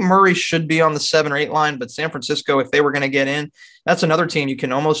Francisco. I think Murray should be on the 7 or 8 line, but San Francisco, if they were going to get in, that's another team you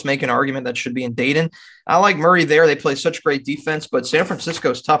can almost make an argument that should be in Dayton. I like Murray there. They play such great defense, but San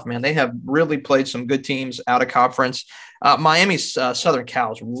Francisco's tough, man. They have really played some good teams out of conference. Miami's Southern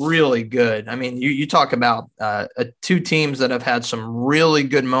Cal is really good. I mean, you talk about 2 teams that have had some really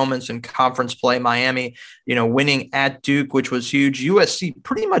good moments in conference play. Miami, winning at Duke, which was huge. USC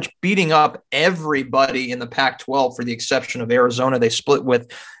pretty much beating up everybody in the Pac-12 for the exception of Arizona. They split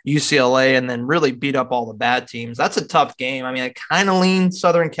with UCLA and then really beat up all the bad teams. That's a tough game. I mean, I kind of lean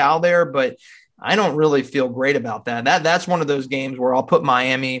Southern Cal there, but I don't really feel great about that. That's one of those games where I'll put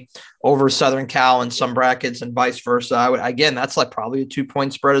Miami over Southern Cal in some brackets and vice versa. That's like probably a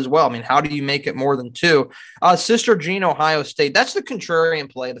 2-point spread as well. I mean, how do you make it more than 2? Sister Jean, Ohio State. That's the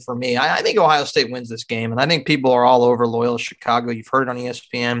contrarian play for me. I think Ohio State wins this game, and I think people are all over Loyola Chicago. You've heard it on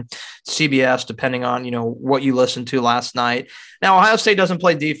ESPN, CBS, depending on, what you listened to last night. Now, Ohio State doesn't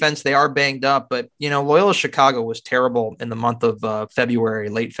play defense. They are banged up, but, Loyola Chicago was terrible in the month of February,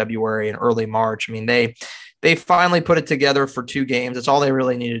 late February and early March. I mean, they finally put it together for 2 games. That's all they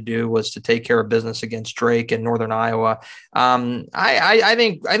really needed to do was to take care of business against Drake and Northern Iowa. I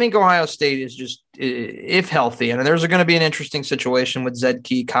think Ohio State is just, if healthy, and there's going to be an interesting situation with Zed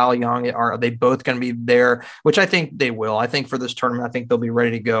Key, Kyle Young. Are they both going to be there? Which I think they will. I think for this tournament, I think they'll be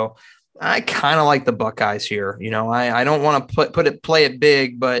ready to go. I kind of like the Buckeyes here. I don't want to play it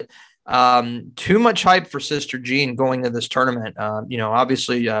big, but too much hype for Sister Jean going to this tournament.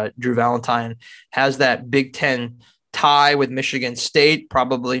 Obviously Drew Valentine has that Big Ten tie with Michigan State,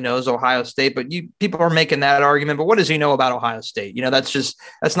 probably knows Ohio State, but people are making that argument. But what does he know about Ohio State?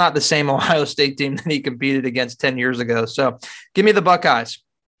 That's not the same Ohio State team that he competed against 10 years ago. So give me the Buckeyes.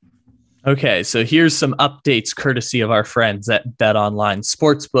 Okay, so here's some updates courtesy of our friends at Bet Online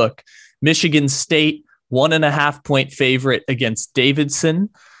Sportsbook. Michigan State, 1.5-point favorite against Davidson.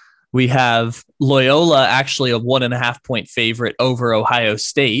 We have Loyola actually a 1.5-point favorite over Ohio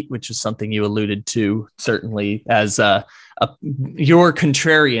State, which is something you alluded to certainly as your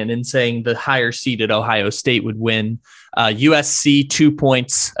contrarian in saying the higher seeded Ohio State would win. USC 2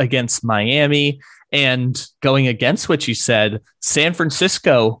 points against Miami. And going against what you said, San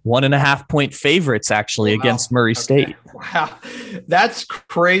Francisco 1.5-point favorites actually against Murray State. Wow, that's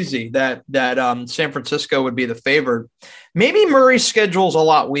crazy that San Francisco would be the favorite. Maybe Murray's schedule's a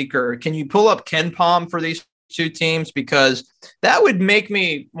lot weaker. Can you pull up KenPom for these 2 teams? Because that would make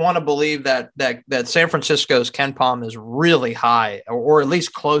me want to believe that San Francisco's KenPom is really high, or at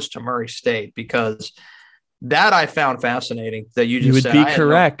least close to Murray State, because that I found fascinating that you just said. You would be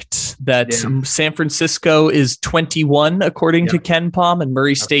correct that San Francisco is 21 according to KenPom, and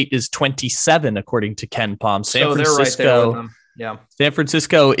Murray State is 27 according to KenPom. San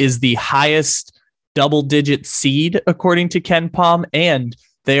Francisco is the highest double-digit seed according to KenPom, and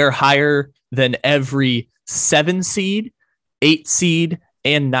they are higher than every 7 seed, 8 seed,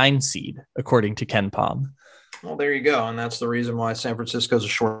 and 9 seed according to KenPom. Well, there you go, and that's the reason why San Francisco is a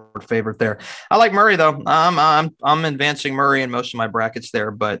short favorite there. I like Murray though. I'm advancing Murray in most of my brackets there,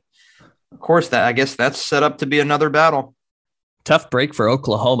 but Of course, that I guess that's set up to be another battle. Tough break for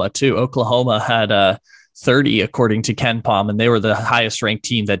Oklahoma too. Oklahoma had 30 according to KenPom, and they were the highest ranked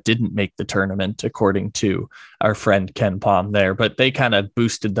team that didn't make the tournament according to our friend KenPom there. But they kind of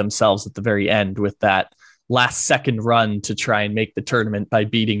boosted themselves at the very end with that last second run to try and make the tournament by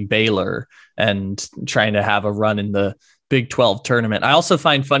beating Baylor and trying to have a run in the Big 12 tournament. I also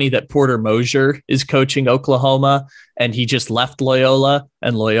find funny that Porter Moser is coaching Oklahoma, and he just left Loyola,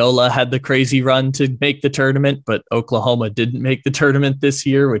 and Loyola had the crazy run to make the tournament, but Oklahoma didn't make the tournament this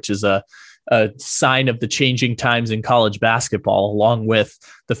year, which is a sign of the changing times in college basketball, along with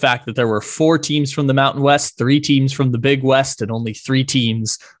the fact that there were 4 teams from the Mountain West, 3 teams from the Big West, and only 3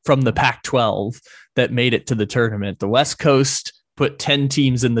 teams from the Pac-12 that made it to the tournament. The West Coast put 10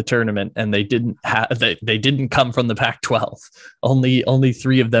 teams in the tournament, and they didn't come from the Pac-12. Only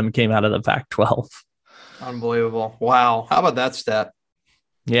 3 of them came out of the Pac-12. Unbelievable. Wow. How about that stat?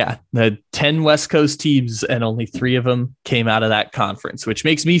 Yeah, the 10 West Coast teams, and only 3 of them came out of that conference, which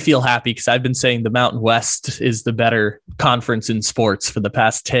makes me feel happy because I've been saying the Mountain West is the better conference in sports for the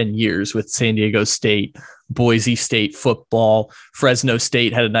past 10 years with San Diego State, Boise State football. Fresno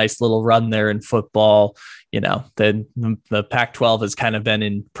State had a nice little run there in football. Then the Pac-12 has kind of been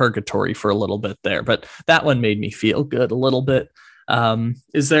in purgatory for a little bit there, but that one made me feel good a little bit.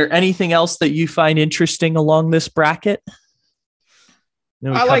 Is there anything else that you find interesting along this bracket?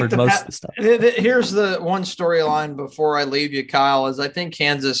 I like most of the stuff. Here's the one storyline before I leave you, Kyle, is I think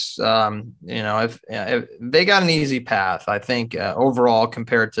Kansas, if they got an easy path, I think overall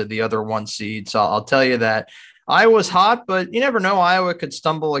compared to the other 1 seeds. I'll tell you that Iowa's hot, but you never know. Iowa could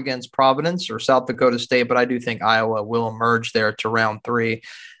stumble against Providence or South Dakota State, but I do think Iowa will emerge there to round 3.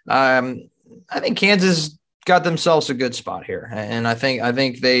 I think Kansas got themselves a good spot here. And I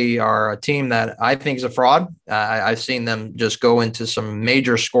think they are a team that I think is a fraud. I've seen them just go into some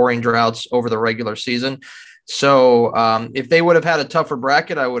major scoring droughts over the regular season. So if they would have had a tougher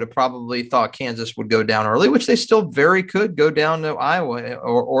bracket, I would have probably thought Kansas would go down early, which they still very could go down to Iowa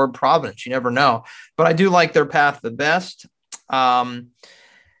or Providence. You never know. But I do like their path the best. I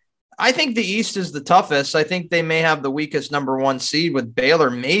think the East is the toughest. I think they may have the weakest number 1 seed with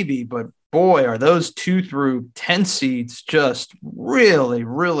Baylor, maybe, but boy, are those 2 through 10 seeds just really,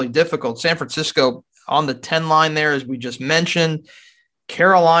 really difficult. San Francisco on the 10 line there, as we just mentioned.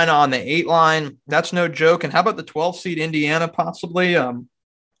 Carolina on the 8 line. That's no joke. And how about the 12 seed Indiana possibly?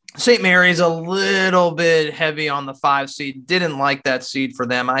 St. Mary's a little bit heavy on the 5 seed. Didn't like that seed for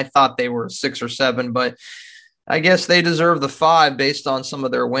them. I thought they were 6 or 7, but I guess they deserve the 5 based on some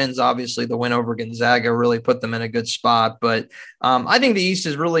of their wins. Obviously, the win over Gonzaga really put them in a good spot. But I think the East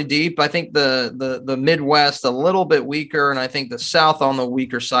is really deep. I think the Midwest a little bit weaker, and I think the South on the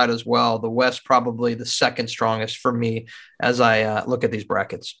weaker side as well. The West probably the second strongest for me as I look at these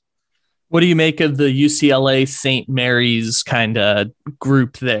brackets. What do you make of the UCLA St. Mary's kind of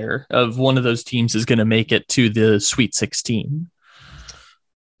group there of one of those teams is going to make it to the Sweet 16?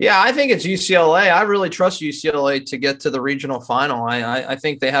 Yeah, I think it's UCLA. I really trust UCLA to get to the regional final. I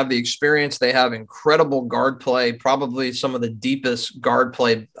think they have the experience. They have incredible guard play, probably some of the deepest guard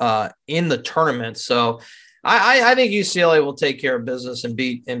play in the tournament. So I think UCLA will take care of business and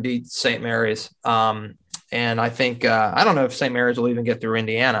beat St. Mary's. And I think I don't know if St. Mary's will even get through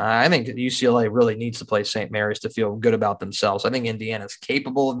Indiana. I think UCLA really needs to play St. Mary's to feel good about themselves. I think Indiana is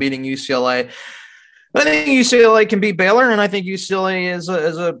capable of beating UCLA. I think UCLA can beat Baylor, and I think UCLA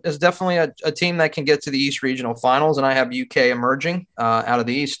is definitely a team that can get to the East Regional Finals, and I have UK emerging out of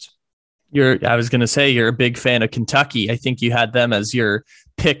the East. I was going to say you're a big fan of Kentucky. I think you had them as your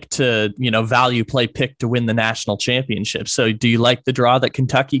pick to, value play pick to win the national championship. So do you like the draw that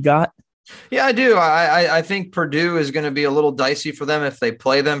Kentucky got? Yeah, I do. I think Purdue is going to be a little dicey for them if they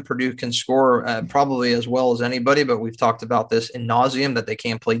play them. Purdue can score probably as well as anybody, but we've talked about this in nauseum that they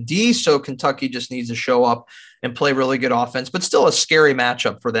can't play D. So Kentucky just needs to show up and play really good offense, but still a scary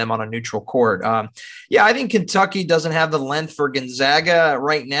matchup for them on a neutral court. I think Kentucky doesn't have the length for Gonzaga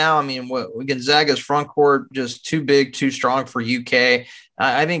right now. I mean, Gonzaga's front court just too big, too strong for UK.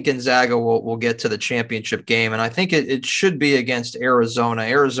 I think Gonzaga will get to the championship game, and I think it should be against Arizona.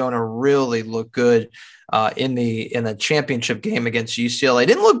 Arizona really looked good in the championship game against UCLA.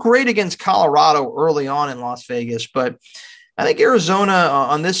 Didn't look great against Colorado early on in Las Vegas, but I think Arizona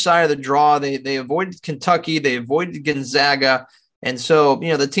on this side of the draw, they avoided Kentucky, they avoided Gonzaga. And so,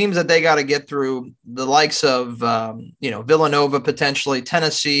 the teams that they got to get through, the likes of, Villanova, potentially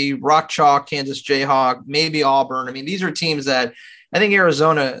Tennessee, Rock Chalk, Kansas Jayhawk, maybe Auburn. I mean, these are teams that I think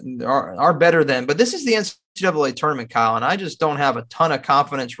Arizona are better than. But this is the NCAA tournament, Kyle, and I just don't have a ton of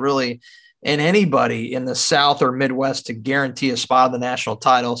confidence really in anybody in the South or Midwest to guarantee a spot on the national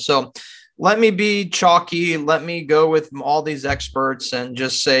title. So let me be chalky. Let me go with all these experts and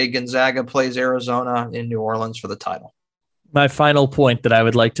just say Gonzaga plays Arizona in New Orleans for the title. My final point that I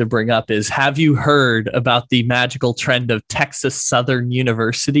would like to bring up is, have you heard about the magical trend of Texas Southern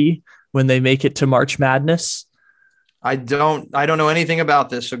University when they make it to March Madness? I don't know anything about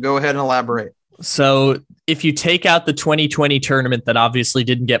this, so go ahead and elaborate. So if you take out the 2020 tournament that obviously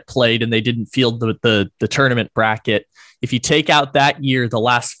didn't get played and they didn't field the tournament bracket, if you take out that year, the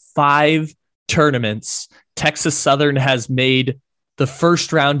last 5 tournaments, Texas Southern has made the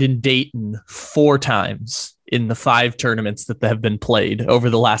first round in Dayton 4 times in the 5 tournaments that have been played over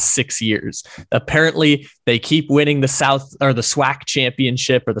the last 6 years. Apparently, they keep winning the South or the SWAC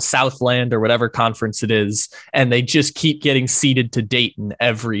championship or the Southland or whatever conference it is, and they just keep getting seeded to Dayton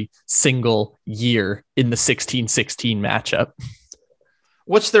every single year in the 16-16 matchup.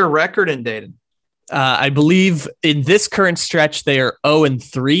 What's their record in Dayton? I believe in this current stretch, they are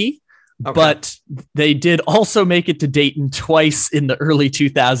 0-3. Okay. But they did also make it to Dayton twice in the early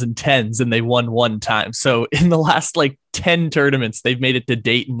 2010s, and they won 1 time. So in the last 10 tournaments, they've made it to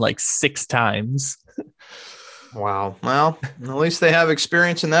Dayton 6 times. Wow. Well, at least they have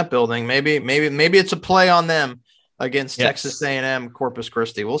experience in that building. Maybe it's a play on them against Texas A&M Corpus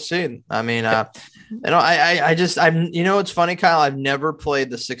Christi. We'll see. I mean, it's funny, Kyle. I've never played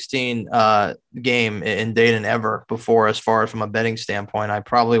the 16 game in Dayton ever before, as far as from a betting standpoint. I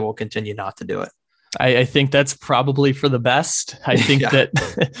probably will continue not to do it. I think that's probably for the best. I think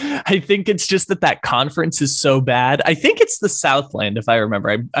I think it's just that conference is so bad. I think it's the Southland, if I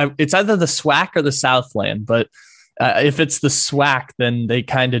remember. It's either the SWAC or the Southland, but if it's the SWAC, then they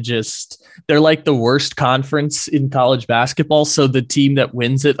kind of they're like the worst conference in college basketball. So the team that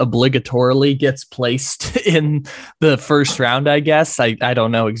wins it obligatorily gets placed in the first round, I guess. I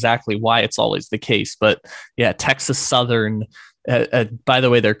don't know exactly why it's always the case, but yeah, Texas Southern, by the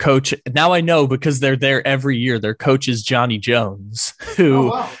way, their coach, now I know because they're there every year. Their coach is Johnny Jones, who, oh,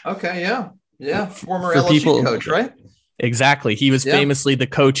 wow. Okay. Yeah. Former LSU coach, right? Exactly. He was famously the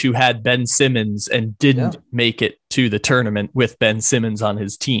coach who had Ben Simmons and didn't make it to the tournament with Ben Simmons on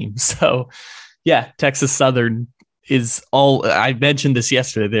his team. So, yeah, Texas Southern is I mentioned this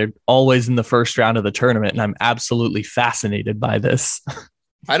yesterday. They're always in the first round of the tournament, and I'm absolutely fascinated by this.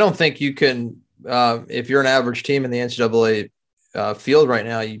 I don't think you can, if you're an average team in the NCAA field right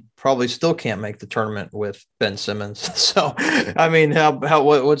now, you probably still can't make the tournament with Ben Simmons. So, I mean,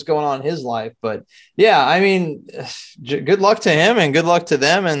 what's going on in his life? But yeah, I mean, good luck to him and good luck to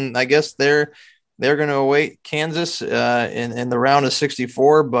them. And I guess they're going to await Kansas in the round of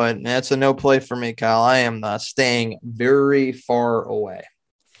 64, but that's a no play for me, Kyle. I am staying very far away.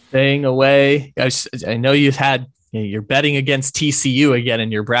 Staying away. I know you're betting against TCU again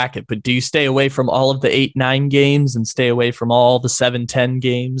in your bracket, but do you stay away from all of the 8-9 games and stay away from all the 7-10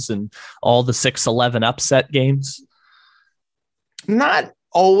 games and all the 6-11 upset games? Not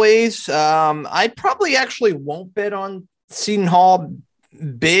always. I probably actually won't bet on Seton Hall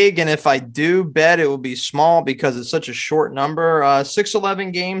big. And if I do bet, it will be small because it's such a short number.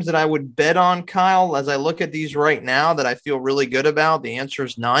 6-11 games that I would bet on, Kyle, as I look at these right now that I feel really good about, the answer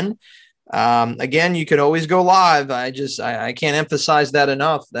is none. Again, you could always go live. I can't emphasize that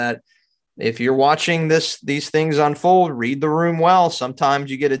enough, that if you're watching these things unfold, read the room well. Sometimes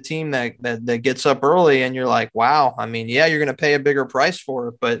you get a team that gets up early and you're like, wow, I mean, yeah, you're going to pay a bigger price for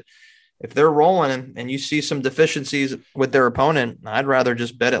it, but if they're rolling and you see some deficiencies with their opponent, I'd rather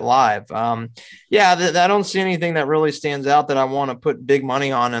just bet it live. I don't see anything that really stands out that I want to put big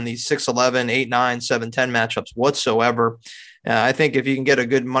money on in these 6-11, 8-9, 7-10 matchups whatsoever. I think if you can get a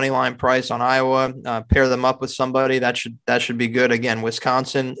good money line price on Iowa, pair them up with somebody, that should be good. Again,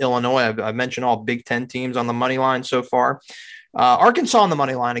 Wisconsin, Illinois, I've mentioned all Big Ten teams on the money line so far. Arkansas on the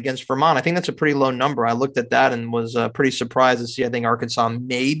money line against Vermont, I think that's a pretty low number. I looked at that and was pretty surprised to see. I think Arkansas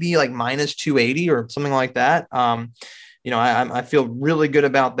maybe like minus 280 or something like that. I feel really good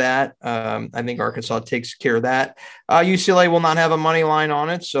about that. I think Arkansas takes care of that. UCLA will not have a money line on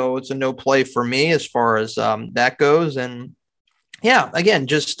it, so it's a no play for me as far as that goes. And yeah, again,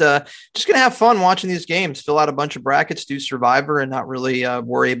 just going to have fun watching these games, fill out a bunch of brackets, do Survivor, and not really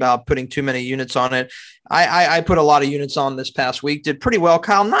worry about putting too many units on it. I put a lot of units on this past week, did pretty well,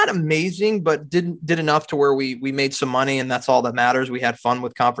 Kyle. Not amazing, but did enough to where we made some money, and that's all that matters. We had fun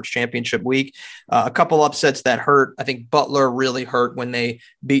with Conference Championship week. A couple upsets that hurt. I think Butler really hurt when they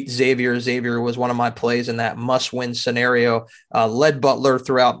beat Xavier. Xavier was one of my plays in that must-win scenario. Led Butler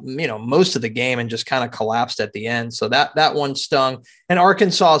throughout most of the game and just kind of collapsed at the end. So that one stung. And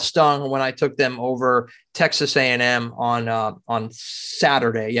Arkansas stung when I took them over Texas A&M on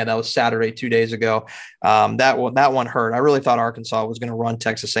Saturday. Yeah, that was Saturday 2 days ago. That one hurt. I really thought Arkansas was going to run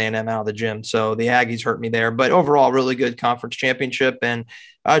Texas A&M out of the gym, so the Aggies hurt me there. But overall, really good conference championship, and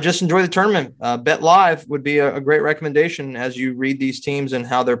just enjoy the tournament. Bet Live would be a great recommendation as you read these teams and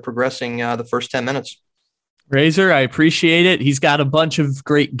how they're progressing the first 10 minutes. Razor, I appreciate it. He's got a bunch of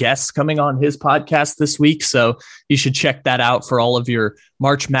great guests coming on his podcast this week, so you should check that out for all of your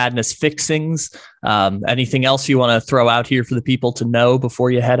March Madness fixings. Anything else you want to throw out here for the people to know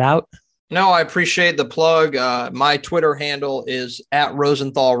before you head out? No, I appreciate the plug. My Twitter handle is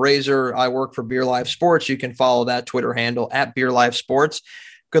 @Rosenthal Razor. I work for Beer Life Sports. You can follow that Twitter handle @Beer Life Sports.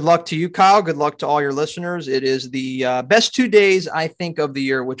 Good luck to you, Kyle. Good luck to all your listeners. It is the best 2 days, I think, of the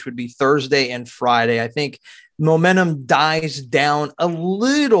year, which would be Thursday and Friday. I think momentum dies down a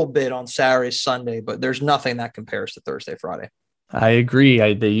little bit on Saturday, Sunday, but there's nothing that compares to Thursday, Friday. I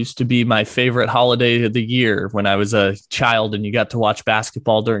agree. They used to be my favorite holiday of the year when I was a child and you got to watch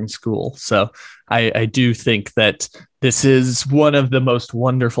basketball during school. So I do think that this is one of the most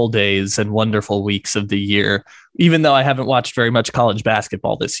wonderful days and wonderful weeks of the year. Even though I haven't watched very much college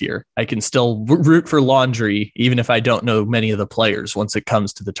basketball this year, I can still root for Laundry, even if I don't know many of the players once it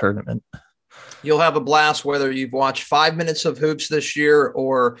comes to the tournament. You'll have a blast whether you've watched 5 minutes of hoops this year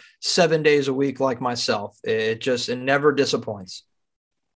or 7 days a week like myself. It never disappoints.